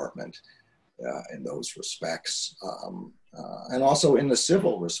the department in those respects, and also in the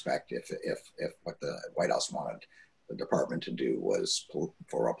civil respect, if what the White House wanted the department to do was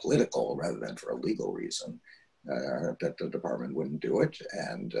for a political rather than for a legal reason, that the department wouldn't do it,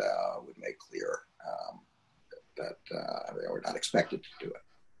 and would make clear that they were not expected to do it.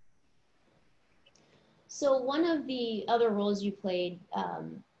 So one of the other roles you played,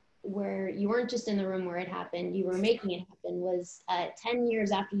 where you weren't just in the room where it happened, you were making it happen, was 10 years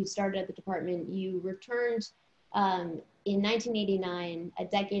after you started at the department, you returned in 1989, a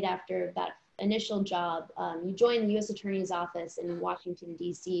decade after that initial job. You joined the U.S. Attorney's Office in Washington,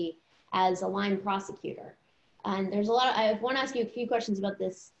 D.C. as a line prosecutor. And there's a lot of, I want to ask you a few questions about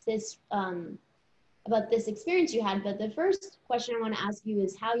this experience you had, but the first question I want to ask you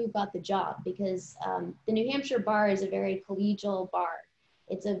is how you got the job, because the New Hampshire bar is a very collegial bar.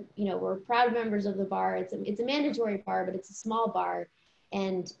 It's a, we're proud members of the bar. It's a mandatory bar, but it's a small bar,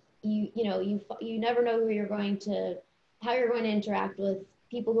 and you never know how you're going to interact with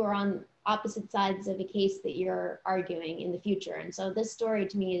people who are on opposite sides of a case that you're arguing in the future. And so this story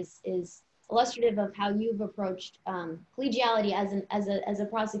to me is illustrative of how you've approached collegiality as a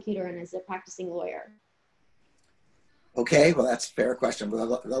prosecutor and as a practicing lawyer. Okay, well, that's a fair question.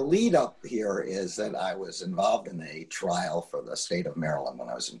 But the lead up here is that I was involved in a trial for the state of Maryland when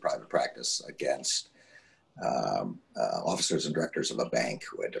I was in private practice against officers and directors of a bank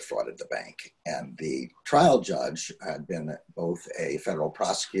who had defrauded the bank. And the trial judge had been both a federal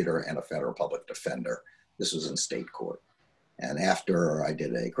prosecutor and a federal public defender. This was in state court. And after I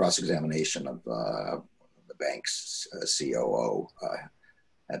did a cross-examination of the bank's COO,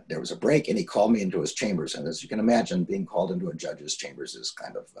 there was a break, and he called me into his chambers. And as you can imagine, being called into a judge's chambers is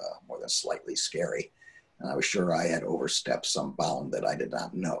kind of more than slightly scary. And I was sure I had overstepped some bound that I did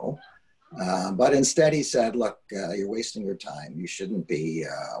not know. But instead he said, look, you're wasting your time. You shouldn't be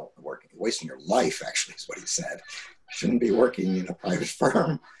wasting your life, actually, is what he said. You shouldn't be working in a private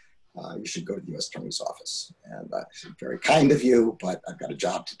firm. You should go to the U.S. Attorney's Office. And I said, very kind of you, but I've got a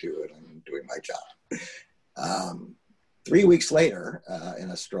job to do, and I'm doing my job. 3 weeks later,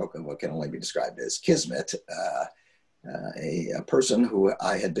 in a stroke of what can only be described as kismet, a person who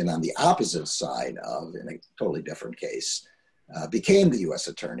I had been on the opposite side of in a totally different case became the U.S.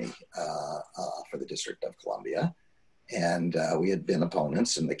 Attorney for the District of Columbia. And we had been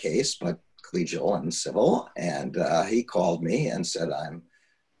opponents in the case, but collegial and civil. And he called me and said, I'm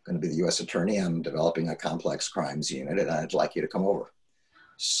going to be the U.S. Attorney. I'm developing a complex crimes unit, and I'd like you to come over.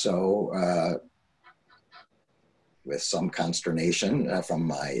 So with some consternation from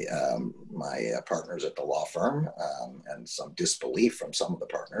my partners at the law firm and some disbelief from some of the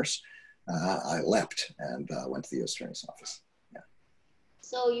partners, I leapt and went to the U.S. Attorney's Office. Yeah.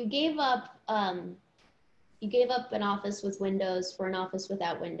 So you gave up an office with windows for an office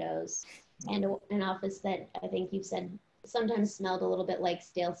without windows, and an office that I think you've said sometimes smelled a little bit like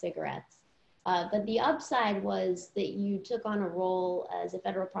stale cigarettes. But the upside was that you took on a role as a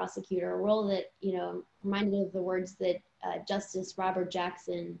federal prosecutor, a role that, reminded of the words that Justice Robert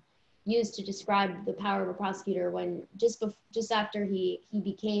Jackson used to describe the power of a prosecutor when just after he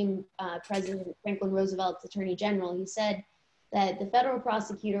became President Franklin Roosevelt's Attorney General. He said that the federal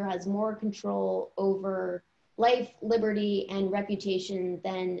prosecutor has more control over life, liberty, and reputation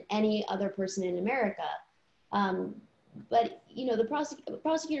than any other person in America. But, the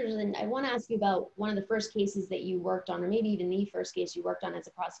prosecutors, and I want to ask you about one of the first cases that you worked on, or maybe even the first case you worked on as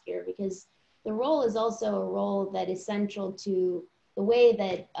a prosecutor, because the role is also a role that is central to the way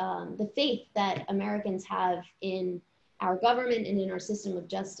that the faith that Americans have in our government and in our system of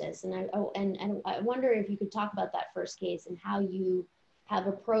justice. And I wonder if you could talk about that first case and how you have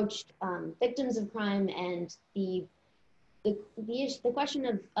approached victims of crime and the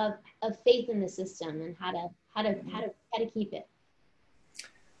question of faith in the system and how to keep it.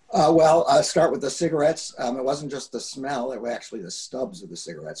 Well, I'll start with the cigarettes. It wasn't just the smell; it was actually the stubs of the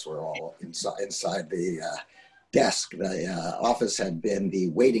cigarettes were all inside the desk. The office had been the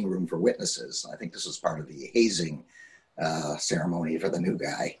waiting room for witnesses. I think this was part of the hazing ceremony for the new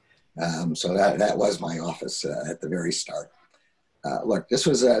guy. So that was my office at the very start. Look, this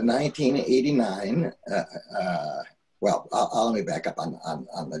was 1989. Well, let me back up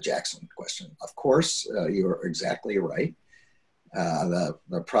on the Jackson question. Of course, you're exactly right.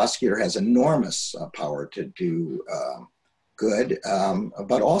 The prosecutor has enormous power to do good,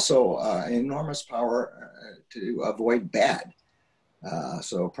 but also enormous power to avoid bad.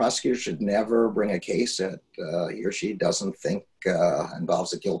 So a prosecutor should never bring a case that he or she doesn't think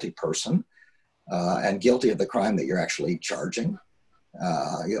involves a guilty person and guilty of the crime that you're actually charging.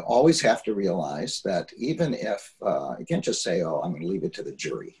 You always have to realize that even if you can't just say, oh, I'm going to leave it to the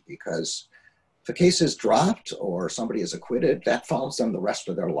jury, because if a case is dropped or somebody is acquitted, that follows them the rest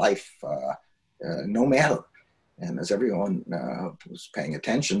of their life, no matter. And as everyone who's paying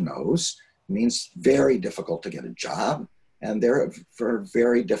attention knows, it means very difficult to get a job, and they're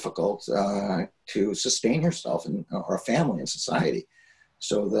very difficult to sustain yourself or a family in society.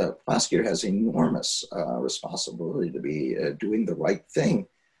 So the prosecutor has enormous responsibility to be doing the right thing.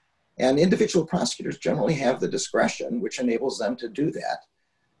 And individual prosecutors generally have the discretion, which enables them to do that.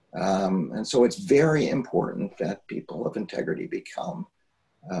 And so it's very important that people of integrity become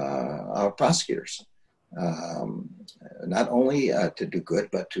prosecutors, not only to do good,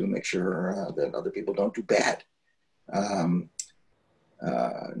 but to make sure that other people don't do bad. Now,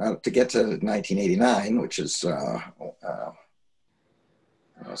 to get to 1989, which is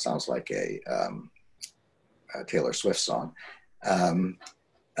sounds like a Taylor Swift song.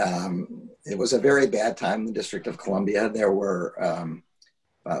 It was a very bad time in the District of Columbia. There were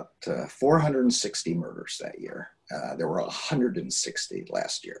about 460 murders that year. There were 160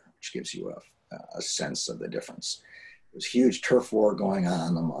 last year, which gives you a sense of the difference. There was a huge turf war going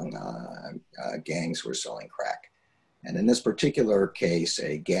on among gangs who were selling crack. And in this particular case,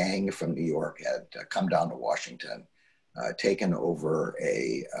 a gang from New York had come down to Washington, taken over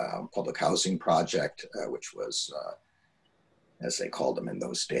a public housing project, which was, as they called them in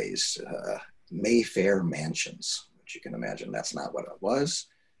those days, Mayfair Mansions, which you can imagine that's not what it was.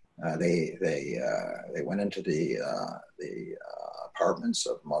 They went into the apartments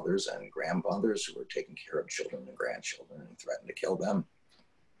of mothers and grandmothers who were taking care of children and grandchildren and threatened to kill them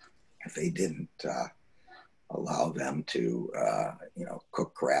if they didn't allow them to,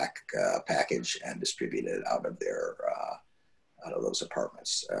 cook crack, package, and distribute it out of those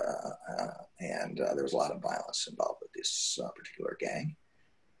apartments. And there was a lot of violence involved with this particular gang.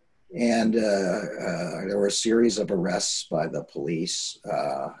 And there were a series of arrests by the police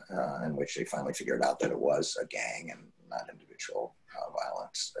in which they finally figured out that it was a gang and not individual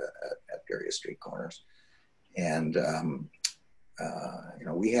violence at various street corners. And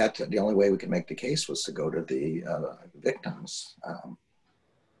we had to, the only way we could make the case was to go to the victims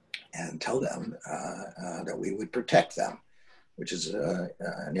and tell them that we would protect them, which is,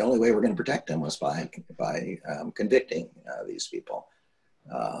 and the only way we're going to protect them was by convicting these people.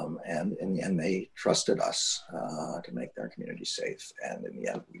 And they trusted us to make their community safe. And in the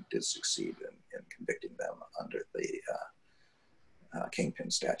end, we did succeed in convicting them under the Kingpin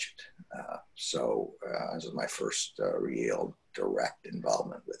statute. So this is my first real direct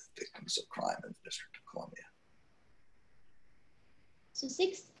involvement with victims of crime in the District of Columbia. So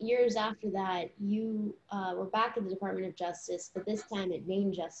 6 years after that, you were back at the Department of Justice, but this time at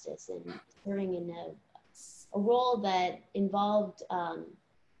Maine Justice, and serving in a role that involved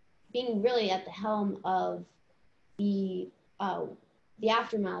being really at the helm of the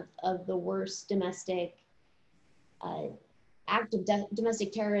aftermath of the worst domestic act of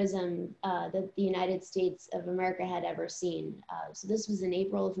domestic terrorism that the United States of America had ever seen. So this was in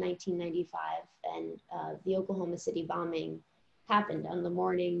April of 1995, and the Oklahoma City bombing happened on the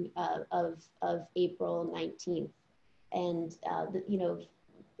morning of April 19th. And,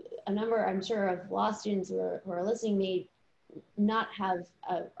 a number, I'm sure, of law students who are listening may not have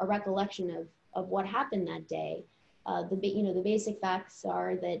a recollection of what happened that day. The basic facts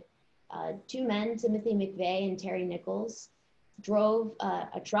are that two men, Timothy McVeigh and Terry Nichols, drove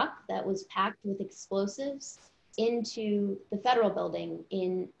a truck that was packed with explosives into the federal building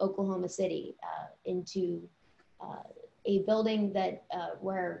in Oklahoma City, into a building that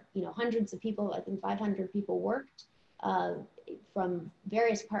where hundreds of people, I think 500 people worked from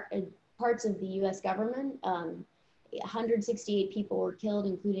various parts of the U.S. government. 168 people were killed,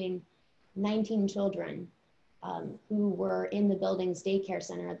 including 19 children who were in the building's daycare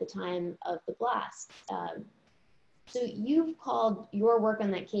center at the time of the blast. So you've called your work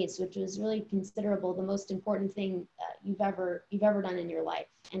on that case, which was really considerable, the most important thing you've ever done in your life.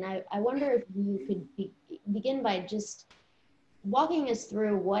 And I wonder if you could begin by just walking us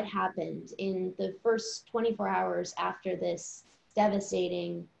through what happened in the first 24 hours after this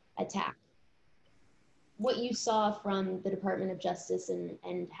devastating attack. What you saw from the Department of Justice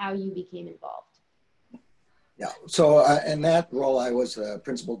and how you became involved. Yeah, so in that role, I was a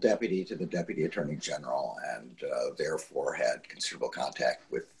principal deputy to the Deputy Attorney General and therefore had considerable contact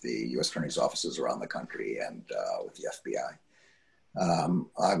with the U.S. Attorney's offices around the country and with the FBI.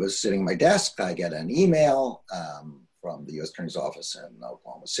 I was sitting at my desk, I get an email from the U.S. Attorney's office in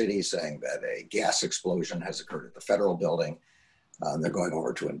Oklahoma City saying that a gas explosion has occurred at the federal building. They're going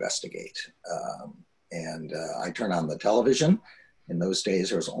over to investigate. I turn on the television. In those days,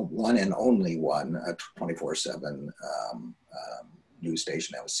 there was one and only one 24/7 news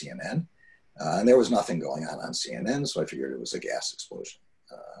station, that was CNN. And there was nothing going on CNN, so I figured it was a gas explosion.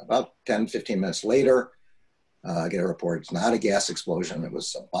 About 10, 15 minutes later, I get a report, it's not a gas explosion, it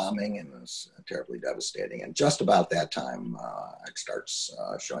was a bombing and it was terribly devastating. And just about that time, it starts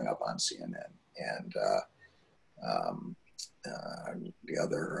showing up on CNN. And the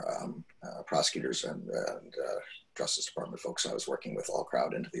other prosecutors and Justice Department folks I was working with all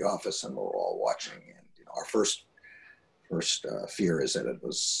crowd into the office and we're all watching. And our first fear is that it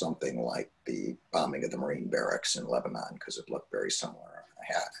was something like the bombing of the Marine barracks in Lebanon because it looked very similar.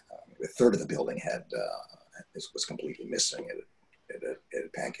 A third of the building was completely missing. It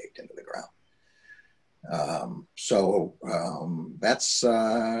had pancaked into the ground. That's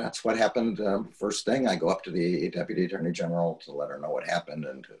what happened. First thing, I go up to the Deputy Attorney General to let her know what happened,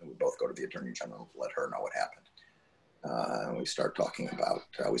 and we both go to the Attorney General to let her know what happened. We start talking about,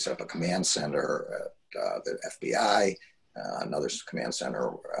 we set up a command center at the FBI, another command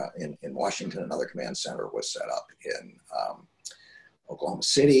center in Washington, another command center was set up in Oklahoma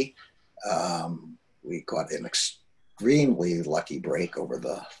City. We caught an extremely lucky break over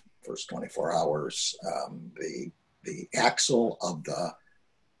the first 24 hours. The axle of the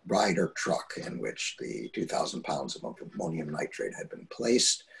Ryder truck in which the 2,000 pounds of ammonium nitrate had been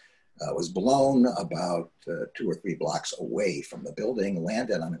placed was blown about 2 or 3 blocks away from the building,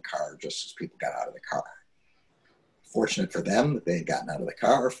 landed on a car just as people got out of the car. Fortunate for them that they had gotten out of the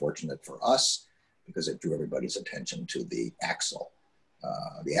car, fortunate for us because it drew everybody's attention to the axle.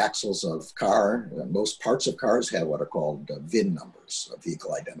 The axles of most parts of cars have what are called VIN numbers,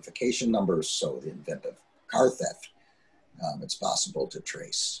 vehicle identification numbers, so the event of car theft, it's possible to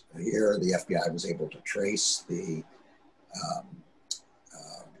trace. Here, the FBI was able to trace the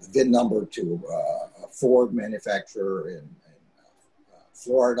VIN number to a Ford manufacturer in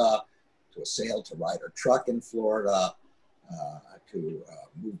Florida, to a sale to Ryder truck in Florida, to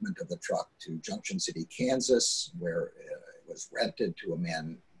movement of the truck to Junction City, Kansas, where it was rented to a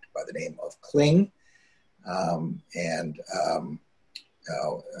man by the name of Kling. The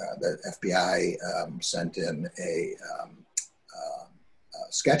FBI sent in a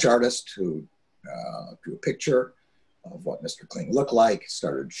sketch artist who drew a picture of what Mr. Kling looked like,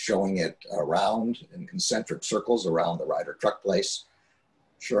 started showing it around in concentric circles around the Ryder truck place.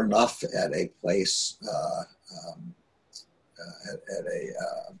 Sure enough, at a place, at a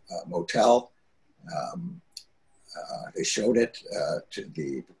motel, they showed it to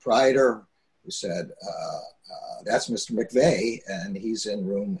the proprietor, who said, that's Mr. McVeigh, and he's in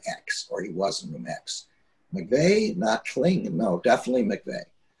room X, or he was in room X. McVeigh, not Kling, no, definitely McVeigh.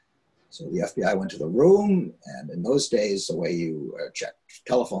 So the FBI went to the room, and in those days, the way you checked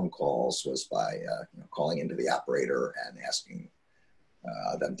telephone calls was by calling into the operator and asking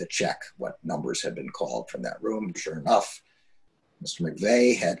them to check what numbers had been called from that room. Sure enough, Mr.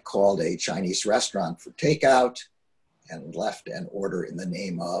 McVeigh had called a Chinese restaurant for takeout and left an order in the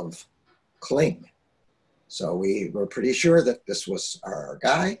name of Kling. So we were pretty sure that this was our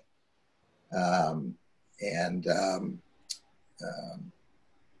guy.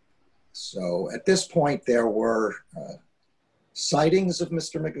 So at this point, there were sightings of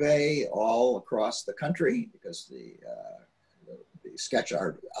Mr. McVeigh all across the country because the sketch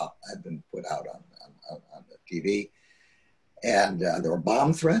art had been put out on the TV. And there were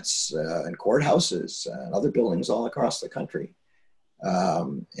bomb threats in courthouses and other buildings all across the country.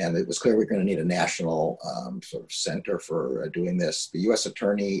 And it was clear we were going to need a national sort of center for doing this. The U.S.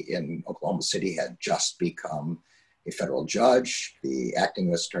 attorney in Oklahoma City had just become a federal judge. The acting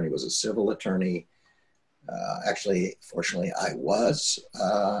U.S. attorney was a civil attorney. Actually, fortunately, I was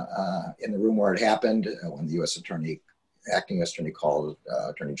in the room where it happened when the acting U.S. attorney called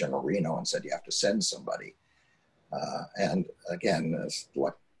Attorney General Reno and said, you have to send somebody. And again,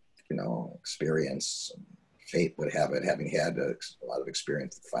 what, experience, fate would have it, having had a lot of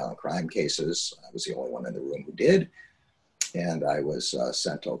experience with filing crime cases. I was the only one in the room who did. And I was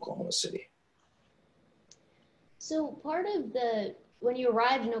sent to Oklahoma City. So when you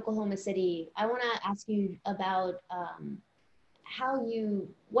arrived in Oklahoma City, I want to ask you about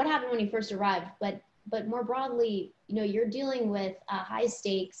what happened when you first arrived, but more broadly, you're dealing with a high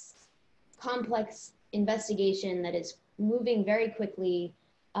stakes, complex investigation that is moving very quickly,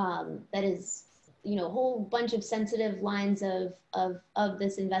 that is, a whole bunch of sensitive lines of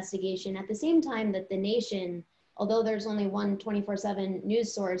this investigation at the same time that the nation, although there's only one 24/7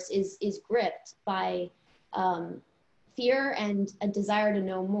 news source, is gripped by fear and a desire to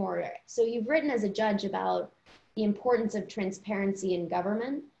know more. So you've written as a judge about the importance of transparency in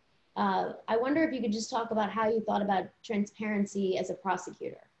government. I wonder if you could just talk about how you thought about transparency as a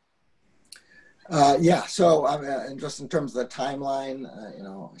prosecutor. Yeah, so just in terms of the timeline,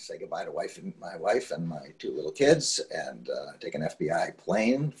 I say goodbye to my wife and my two little kids, and take an FBI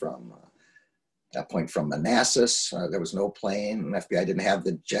plane from that point from Manassas. There was no plane. The FBI didn't have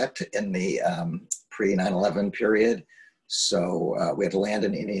the jet in the pre-9/11 period. So we had to land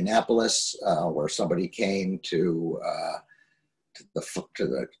in Indianapolis, where somebody came to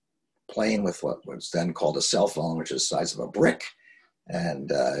the plane with what was then called a cell phone, which is the size of a brick.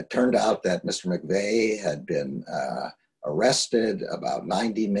 And it turned out that Mr. McVeigh had been arrested about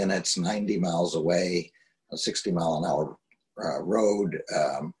 90 miles away, a 60-mile-an-hour road,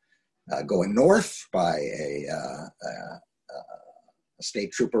 going north by a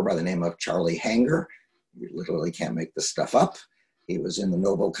state trooper by the name of Charlie Hanger. You literally can't make this stuff up. He was in the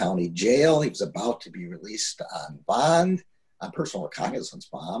Noble County Jail. He was about to be released on bond, on personal recognizance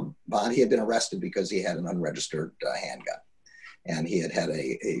bond. He had been arrested because he had an unregistered handgun. And he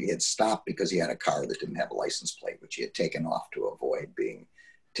had stopped because he had a car that didn't have a license plate, which he had taken off to avoid being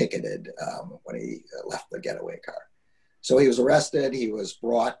ticketed when he left the getaway car. So he was arrested. He was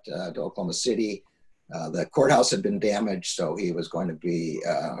brought to Oklahoma City. The courthouse had been damaged, so he was going to be,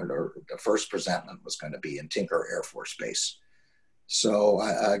 the first presentment was going to be in Tinker Air Force Base. So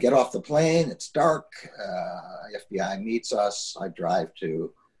I get off the plane. It's dark. FBI meets us. We drive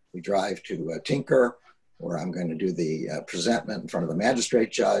to Tinker, where I'm going to do the presentment in front of the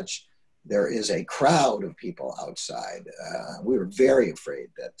magistrate judge. There is a crowd of people outside. We were very afraid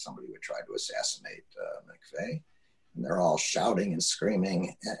that somebody would try to assassinate McVeigh. And they're all shouting and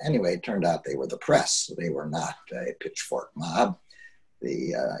screaming. Anyway, it turned out they were the press. They were not a pitchfork mob.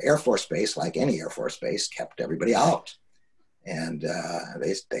 The Air Force Base, like any Air Force Base, kept everybody out. And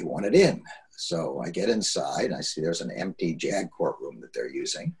they wanted in. So I get inside, and I see there's an empty JAG courtroom that they're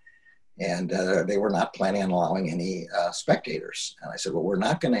using. And they were not planning on allowing any spectators. And I said, well, we're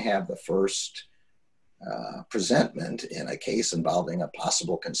not going to have the first presentment in a case involving a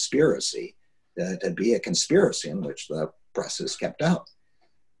possible conspiracy to be a conspiracy in which the press is kept out.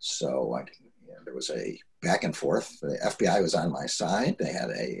 So there was a back and forth. The FBI was on my side. They had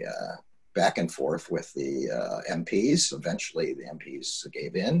a back and forth with the MPs. Eventually, the MPs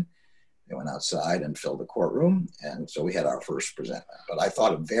gave in. They went outside and filled the courtroom. And so we had our first presentment. But I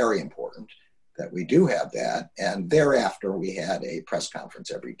thought it very important that we do have that. And thereafter, we had a press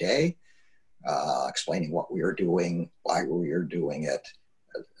conference every day, explaining what we were doing, why we were doing it.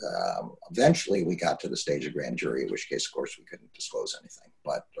 Eventually, we got to the stage of grand jury, in which case, of course, we couldn't disclose anything.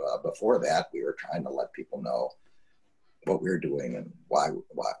 But before that, we were trying to let people know what we were doing and why we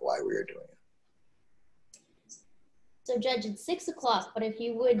were doing it. So, Judge, it's 6 o'clock, but if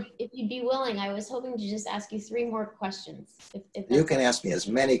you'd be willing, I was hoping to just ask you 3 more questions. If you can ask me as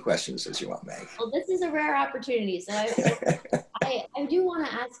many questions as you want, Meg. Well, this is a rare opportunity. So I do want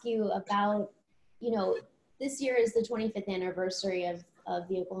to ask you about, this year is the 25th anniversary of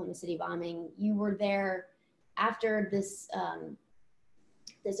the Oklahoma City bombing. You were there after this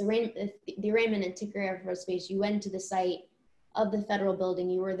the arraignment in Tinker Air Force Base. You went to the site of the federal building.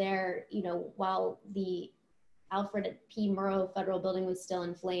 You were there, while the Alfred P. Murrow Federal Building was still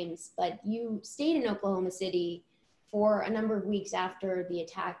in flames, but you stayed in Oklahoma City for a number of weeks after the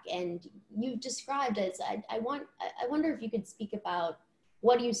attack, and you've described as, I wonder if you could speak about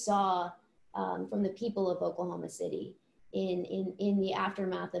what you saw from the people of Oklahoma City in the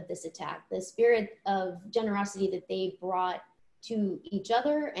aftermath of this attack, the spirit of generosity that they brought to each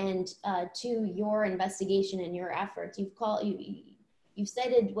other and to your investigation and your efforts. you've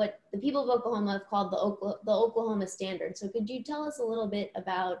cited what the people of Oklahoma have called the Oklahoma Standard. So could you tell us a little bit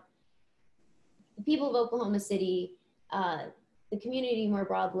about the people of Oklahoma City, the community more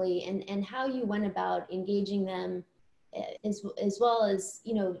broadly, and how you went about engaging them, as well as,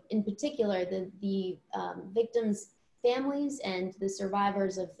 you know, in particular, the victims' families and the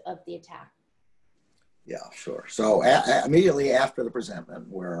survivors of the attack? Yeah, sure. So immediately after the presentment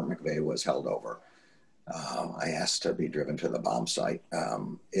where McVeigh was held over, I asked to be driven to the bomb site.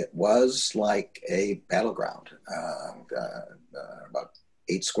 It was like a battleground. About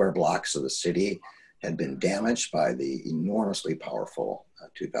 8 square blocks of the city had been damaged by the enormously powerful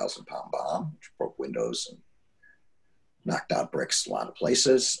 2,000-pound bomb, which broke windows and knocked out bricks a lot of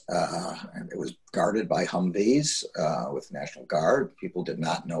places. And it was guarded by Humvees with National Guard. People did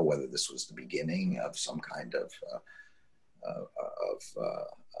not know whether this was the beginning of some kind of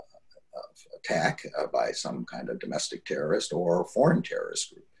attack by some kind of domestic terrorist or foreign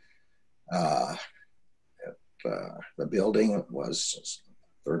terrorist group. The building was,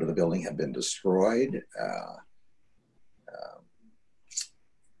 a third of the building had been destroyed.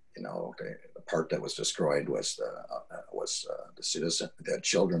 You know, the part that was destroyed was the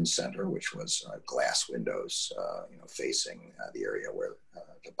Children's Center, which was glass windows, you know, facing the area where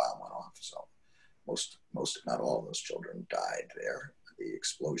the bomb went off. So most, if not all, of those children died there. The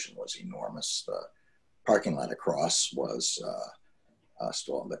explosion was enormous. The parking lot across was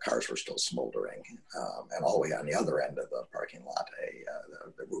still, the cars were still smoldering, and all the way on the other end of the parking lot,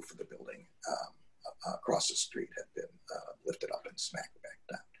 the roof of the building across the street had been lifted up and smacked back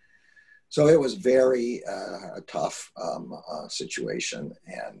down. So it was very tough situation,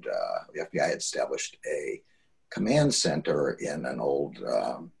 and the FBI had established a command center in an old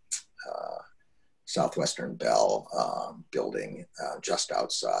Southwestern Bell building just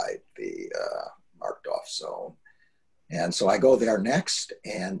outside the marked off zone. And so I go there next,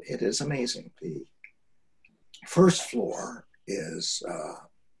 and it is amazing. The first floor is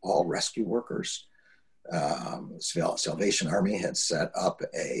all rescue workers. Salvation Army had set up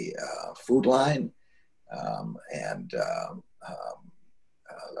a food line, and the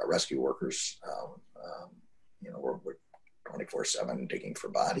rescue workers, you know, were 24/7 digging for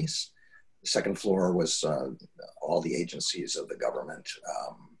bodies. The second floor was all the agencies of the government,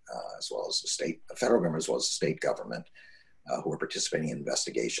 as well as the federal government, as well as the state government, who were participating in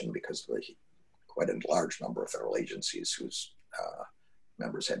investigation because of the quite a large number of federal agencies whose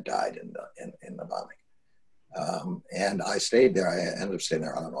members had died in the bombing. And I stayed there. I ended up staying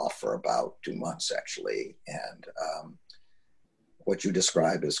there on and off for about 2 months, actually. And what you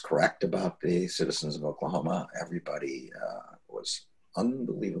described is correct about the citizens of Oklahoma. Everybody was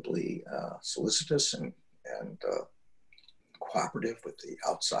unbelievably solicitous and cooperative with the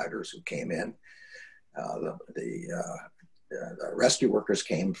outsiders who came in. The rescue workers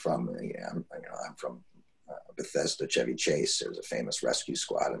came from, I'm from Bethesda, Chevy Chase. There was a famous rescue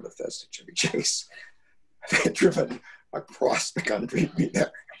squad in Bethesda, Chevy Chase. They had driven across the country to be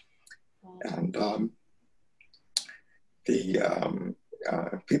there. And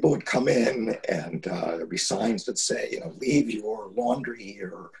people would come in, and there'd be signs that say, you know, leave your laundry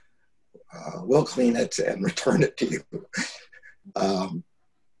here, we'll clean it and return it to you.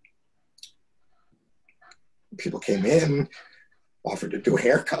 People came in, offered to do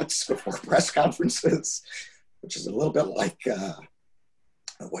haircuts before press conferences, which is a little bit like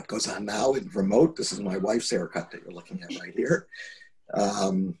what goes on now in remote. This is my wife's haircut that you're looking at right here.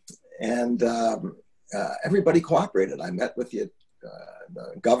 Everybody cooperated. I met with the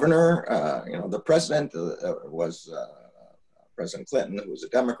governor, you know, the president was President Clinton, who was a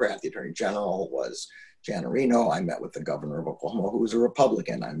Democrat. The Attorney General was Jan Marino. I met with the governor of Oklahoma, who was a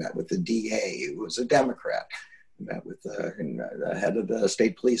Republican. I met with the DA, who was a Democrat. I met with the head of the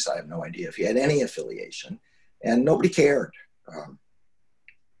state police. I have no idea if he had any affiliation, and nobody cared.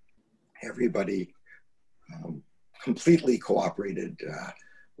 Everybody completely cooperated.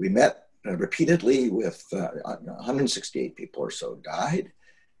 We met repeatedly with 168 people or so died.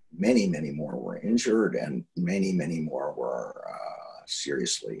 Many, many more were injured, and many, many more were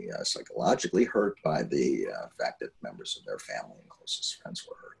seriously psychologically hurt by the fact that members of their family and closest friends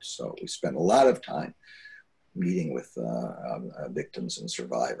were hurt. So we spent a lot of time meeting with victims and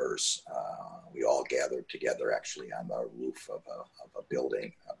survivors. We all gathered together actually on the roof of a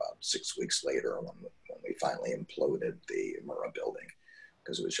building about 6 weeks later when we finally imploded the Murrah building,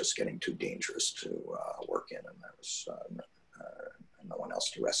 because it was just getting too dangerous to work in, and there was no one else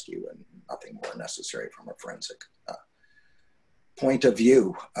to rescue and nothing more necessary from a forensic point of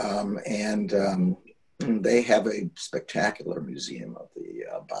view. They have a spectacular museum of the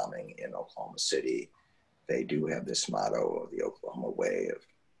bombing in Oklahoma City. they do have this motto of the Oklahoma way of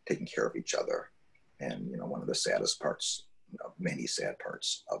taking care of each other. And, you know, one of the saddest parts, many sad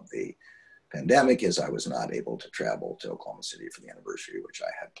parts of the pandemic is I was not able to travel to Oklahoma City for the anniversary, which I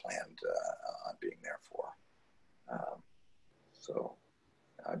had planned on being there for. So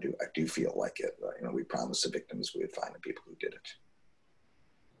I do feel like it. You know, we promised the victims we would find the people who did it.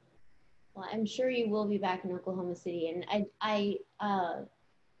 Well, I'm sure you will be back in Oklahoma City, and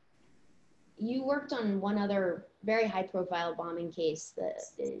you worked on one other very high-profile bombing case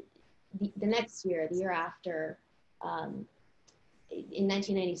the next year, the year after. In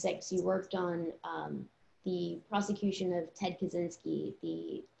 1996, you worked on the prosecution of Ted Kaczynski,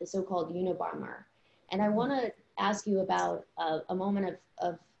 the so-called Unabomber. And I want to ask you about a moment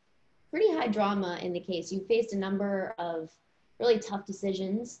of pretty high drama in the case. You faced a number of really tough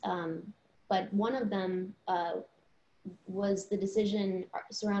decisions, but one of them was the decision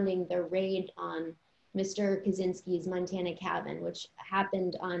surrounding the raid on Mr. Kaczynski's Montana cabin, which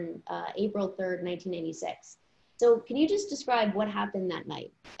happened on April 3rd, 1996. So can you just describe what happened that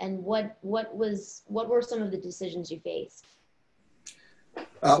night and what were some of the decisions you faced?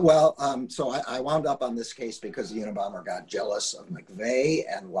 So I wound up on this case because the Unabomber got jealous of McVeigh,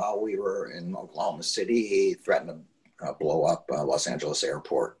 and while we were in Oklahoma City, he threatened to blow up Los Angeles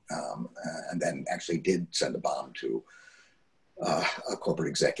airport, and then actually did send a bomb to a corporate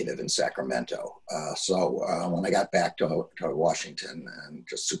executive in Sacramento. So when I got back to Washington and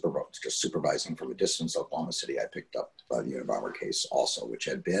just supervising from a distance, Oklahoma City, I picked up the Unabomber case also, which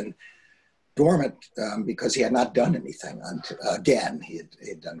had been dormant because he had not done anything. Again, he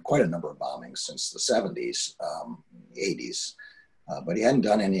had done quite a number of bombings since the 70s, 80s, but he hadn't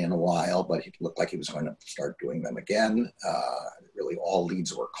done any in a while, but he looked like he was going to start doing them again. Really all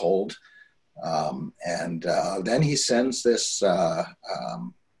leads were cold. And then he sends this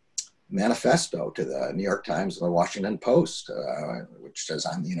manifesto to the New York Times and the Washington Post, which says,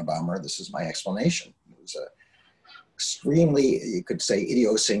 "I'm the Unabomber, this is my explanation." It was a extremely, you could say,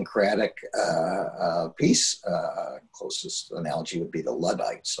 idiosyncratic piece. Closest analogy would be the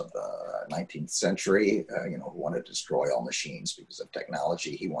Luddites of the 19th century, who wanted to destroy all machines because of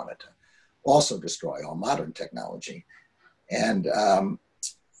technology. He wanted to also destroy all modern technology. And the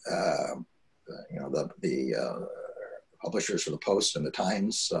publishers for the Post and the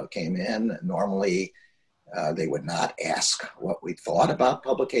Times came in. Normally, they would not ask what we thought about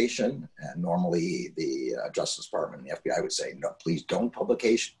publication. And normally the Justice Department and the FBI would say, no, please don't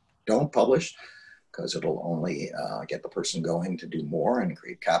publish, because it'll only get the person going to do more and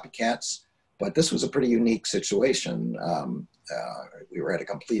create copycats. But this was a pretty unique situation. We were at a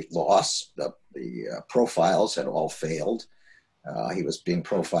complete loss. The profiles had all failed. He was being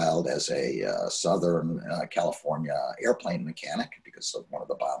profiled as a Southern California airplane mechanic because of one of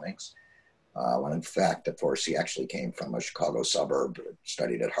the bombings. When in fact, of course, he actually came from a Chicago suburb,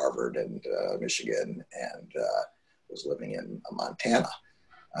 studied at Harvard and Michigan, and was living in Montana.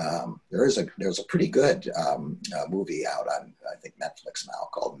 There's a pretty good movie out on, I think, Netflix now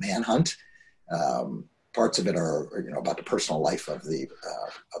called Manhunt. Parts of it are about the personal life of the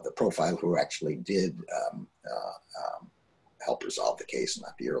profile who actually did help resolve the case,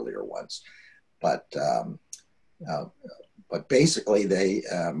 not the earlier ones. But basically, they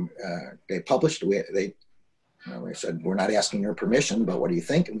published. They said, "We're not asking your permission, but what do you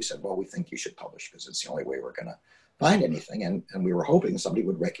think?" And we said, "Well, we think you should publish because it's the only way we're going to find anything." And we were hoping somebody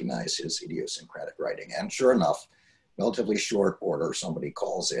would recognize his idiosyncratic writing. And sure enough, relatively short order, somebody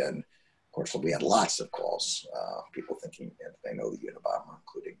calls in. Of course, we had lots of calls, people thinking that they know the Unabomber,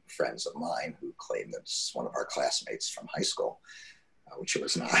 including friends of mine who claim that it's one of our classmates from high school, which it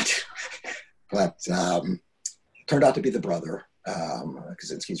was not. But it turned out to be the brother,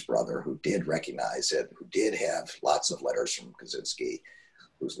 Kaczynski's brother, who did recognize it, who did have lots of letters from Kaczynski,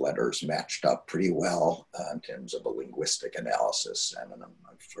 whose letters matched up pretty well in terms of a linguistic analysis and a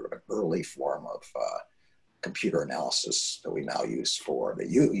sort of an early form of computer analysis that we now use that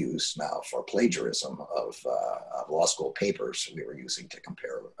you use now for plagiarism of law school papers we were using to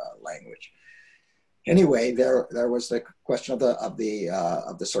compare language. Anyway, there was the question of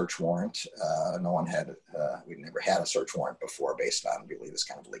the search warrant. We'd never had a search warrant before based on really this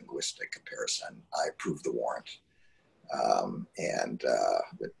kind of linguistic comparison. I approved the warrant, and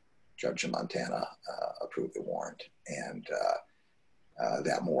the judge in Montana approved the warrant, and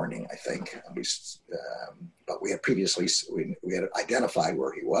that morning, I think, but we had previously we had identified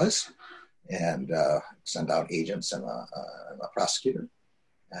where he was, and sent out agents and a prosecutor.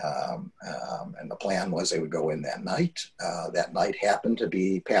 And the plan was they would go in that night. That night happened to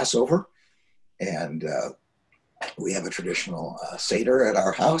be Passover, and We have a traditional Seder at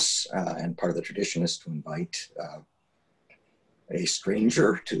our house, and part of the tradition is to invite a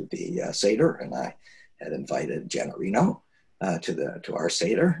stranger to the Seder, and I had invited Janet Reno to our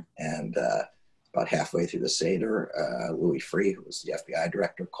Seder, and about halfway through the Seder, Louis Free, who was the FBI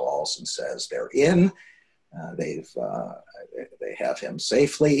director, calls and says they're in. They have him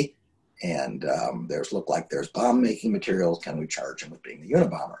safely, and look like there's bomb-making materials. Can we charge him with being the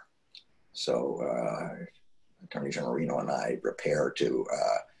Unabomber? So Attorney General Reno and I repair to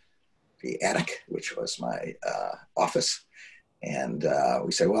the attic, which was my office, and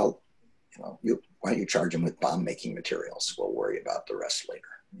we say, well, why don't you charge him with bomb-making materials? We'll worry about the rest later.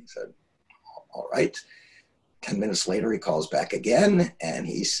 And he said, all right. 10 minutes later, he calls back again, and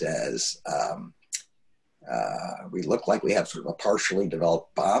he says, we look like we have sort of a partially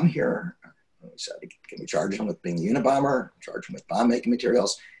developed bomb here. And we said, can we charge him with being a Unabomber? Charge him with bomb-making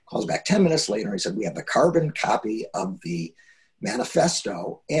materials? Calls back 10 minutes later, he said, we have the carbon copy of the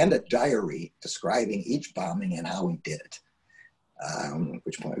manifesto and a diary describing each bombing and how we did it. At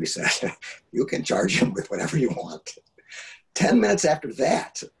which point we said, you can charge him with whatever you want. 10 minutes after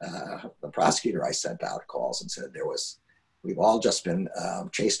that, the prosecutor I sent out calls and said we've all just been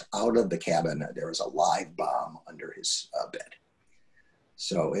chased out of the cabin. There was a live bomb under his bed.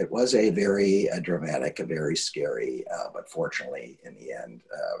 So it was a very dramatic, a very scary, but fortunately in the end,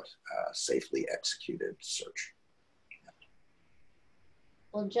 safely executed search.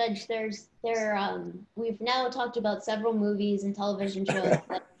 Well, Judge, we've now talked about several movies and television shows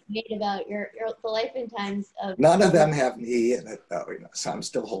that made about the life and times of. None of them have me in it, though, so I'm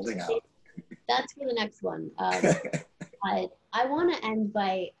still holding out. That's for the next one. I want to end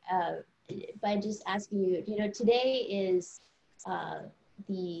by just asking you. Today is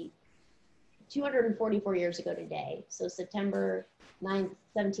the 244 years ago today. So September 9th,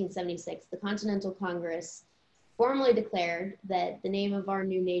 1776, the Continental Congress formally declared that the name of our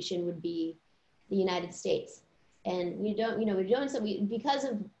new nation would be the United States. And because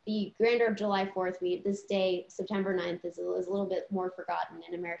of the grandeur of July 4th, this day, September 9th, is a little bit more forgotten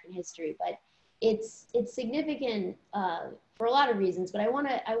in American history, but it's significant for a lot of reasons. But I want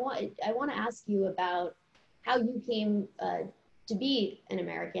to ask you about how you came to be an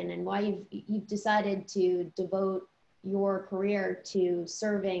American and why you've decided to devote your career to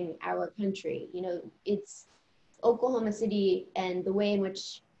serving our country. It's Oklahoma City and the way in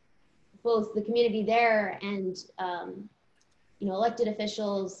which both the community there and elected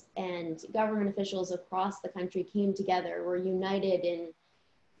officials and government officials across the country came together, were united in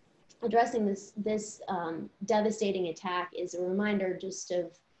addressing this devastating attack, is a reminder just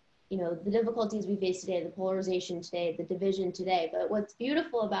of the difficulties we face today, the polarization today, the division today. But what's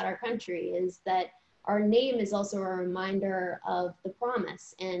beautiful about our country is that our name is also a reminder of the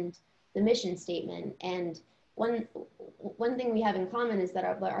promise and the mission statement. And one thing we have in common is that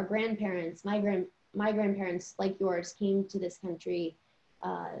our grandparents, my grandparents like yours, came to this country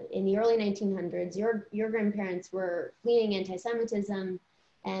in the early 1900s. Your grandparents were fleeing anti-Semitism,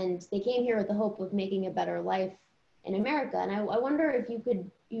 and they came here with the hope of making a better life in America. And I wonder if we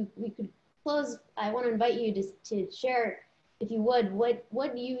could close. I want to invite you to share, if you would,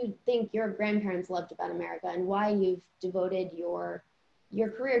 what do you think your grandparents loved about America and why you've devoted your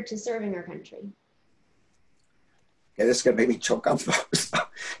career to serving our country? Okay, this is going to make me choke up. So you're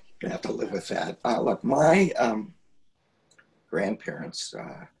going to have to live with that. Look, my grandparents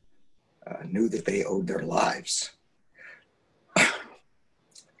knew that they owed their lives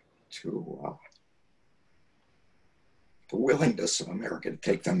to the willingness of America to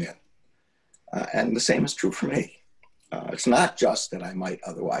take them in. And the same is true for me. It's not just that I might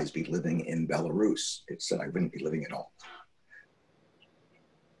otherwise be living in Belarus, it's that I wouldn't be living at all.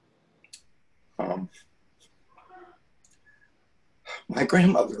 My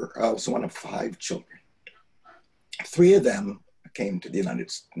grandmother was one of 5 children. 3 of them made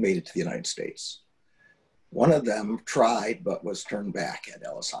it to the United States. One of them tried, but was turned back at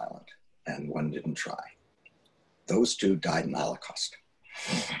Ellis Island, and one didn't try. Those 2 died in the Holocaust.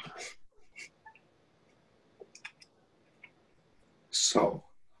 So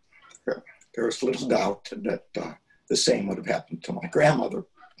there is little doubt that the same would have happened to my grandmother.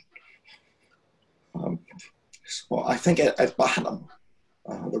 So I think at bottom,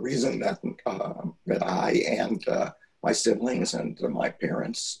 the reason that I and my siblings and my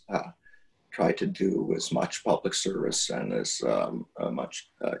parents tried to do as much public service and as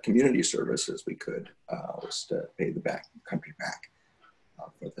much community service as we could was to pay the country back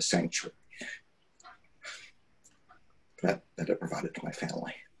for the sanctuary that it provided to my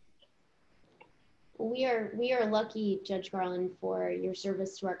family. We are lucky, Judge Garland, for your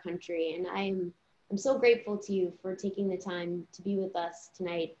service to our country, and I'm I'm so grateful to you for taking the time to be with us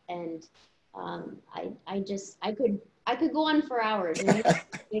tonight. And I could go on for hours. And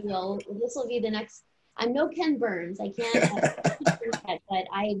this will be the next. I'm no Ken Burns. I can't, but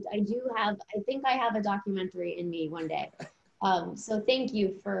I think I have a documentary in me one day. So thank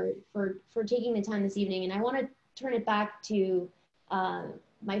you for taking the time this evening. And I want to turn it back to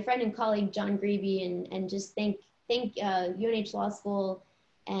my friend and colleague, John Grebe, and just thank UNH Law School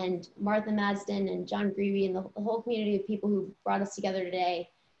and Martha Masden and John Grebe and the whole community of people who brought us together today,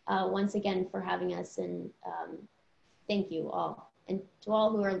 once again for having us. And thank you all. And to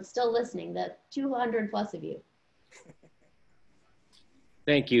all who are still listening, the 200 plus of you.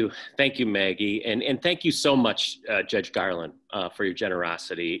 Thank you, Maggie, and thank you so much, Judge Garland, for your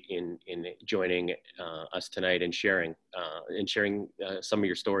generosity in joining us tonight and sharing some of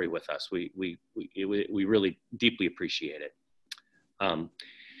your story with us. We really deeply appreciate it.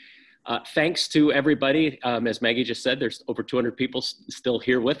 Thanks to everybody. As Maggie just said, there's over 200 people still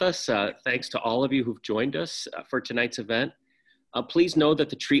here with us. Thanks to all of you who've joined us for tonight's event. Please know that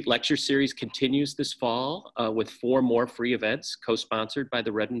the TREAT lecture series continues this fall with 4 more free events co-sponsored by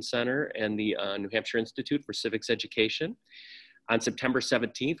the Rudman Center and the New Hampshire Institute for Civics Education. On September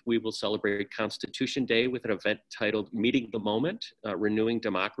 17th, we will celebrate Constitution Day with an event titled Meeting the Moment, Renewing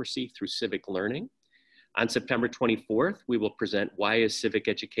Democracy Through Civic Learning. On September 24th, we will present Why is Civic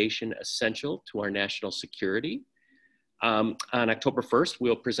Education Essential to Our National Security? On October 1st,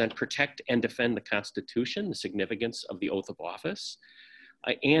 we'll present Protect and Defend the Constitution, the Significance of the Oath of Office.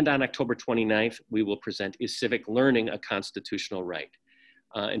 And on October 29th, we will present Is Civic Learning a Constitutional Right?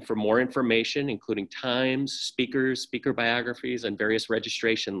 And for more information, including times, speakers, speaker biographies, and various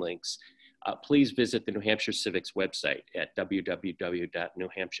registration links, please visit the New Hampshire Civics website at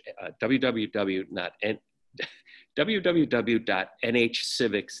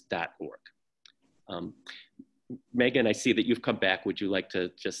www.nhcivics.org. Megan, I see that you've come back. Would you like to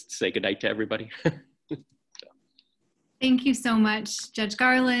just say goodnight to everybody? Thank you so much, Judge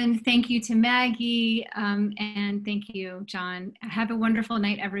Garland. Thank you to Maggie, and thank you, John. Have a wonderful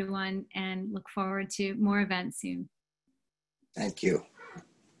night, everyone, and look forward to more events soon. Thank you.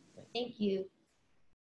 Thank you.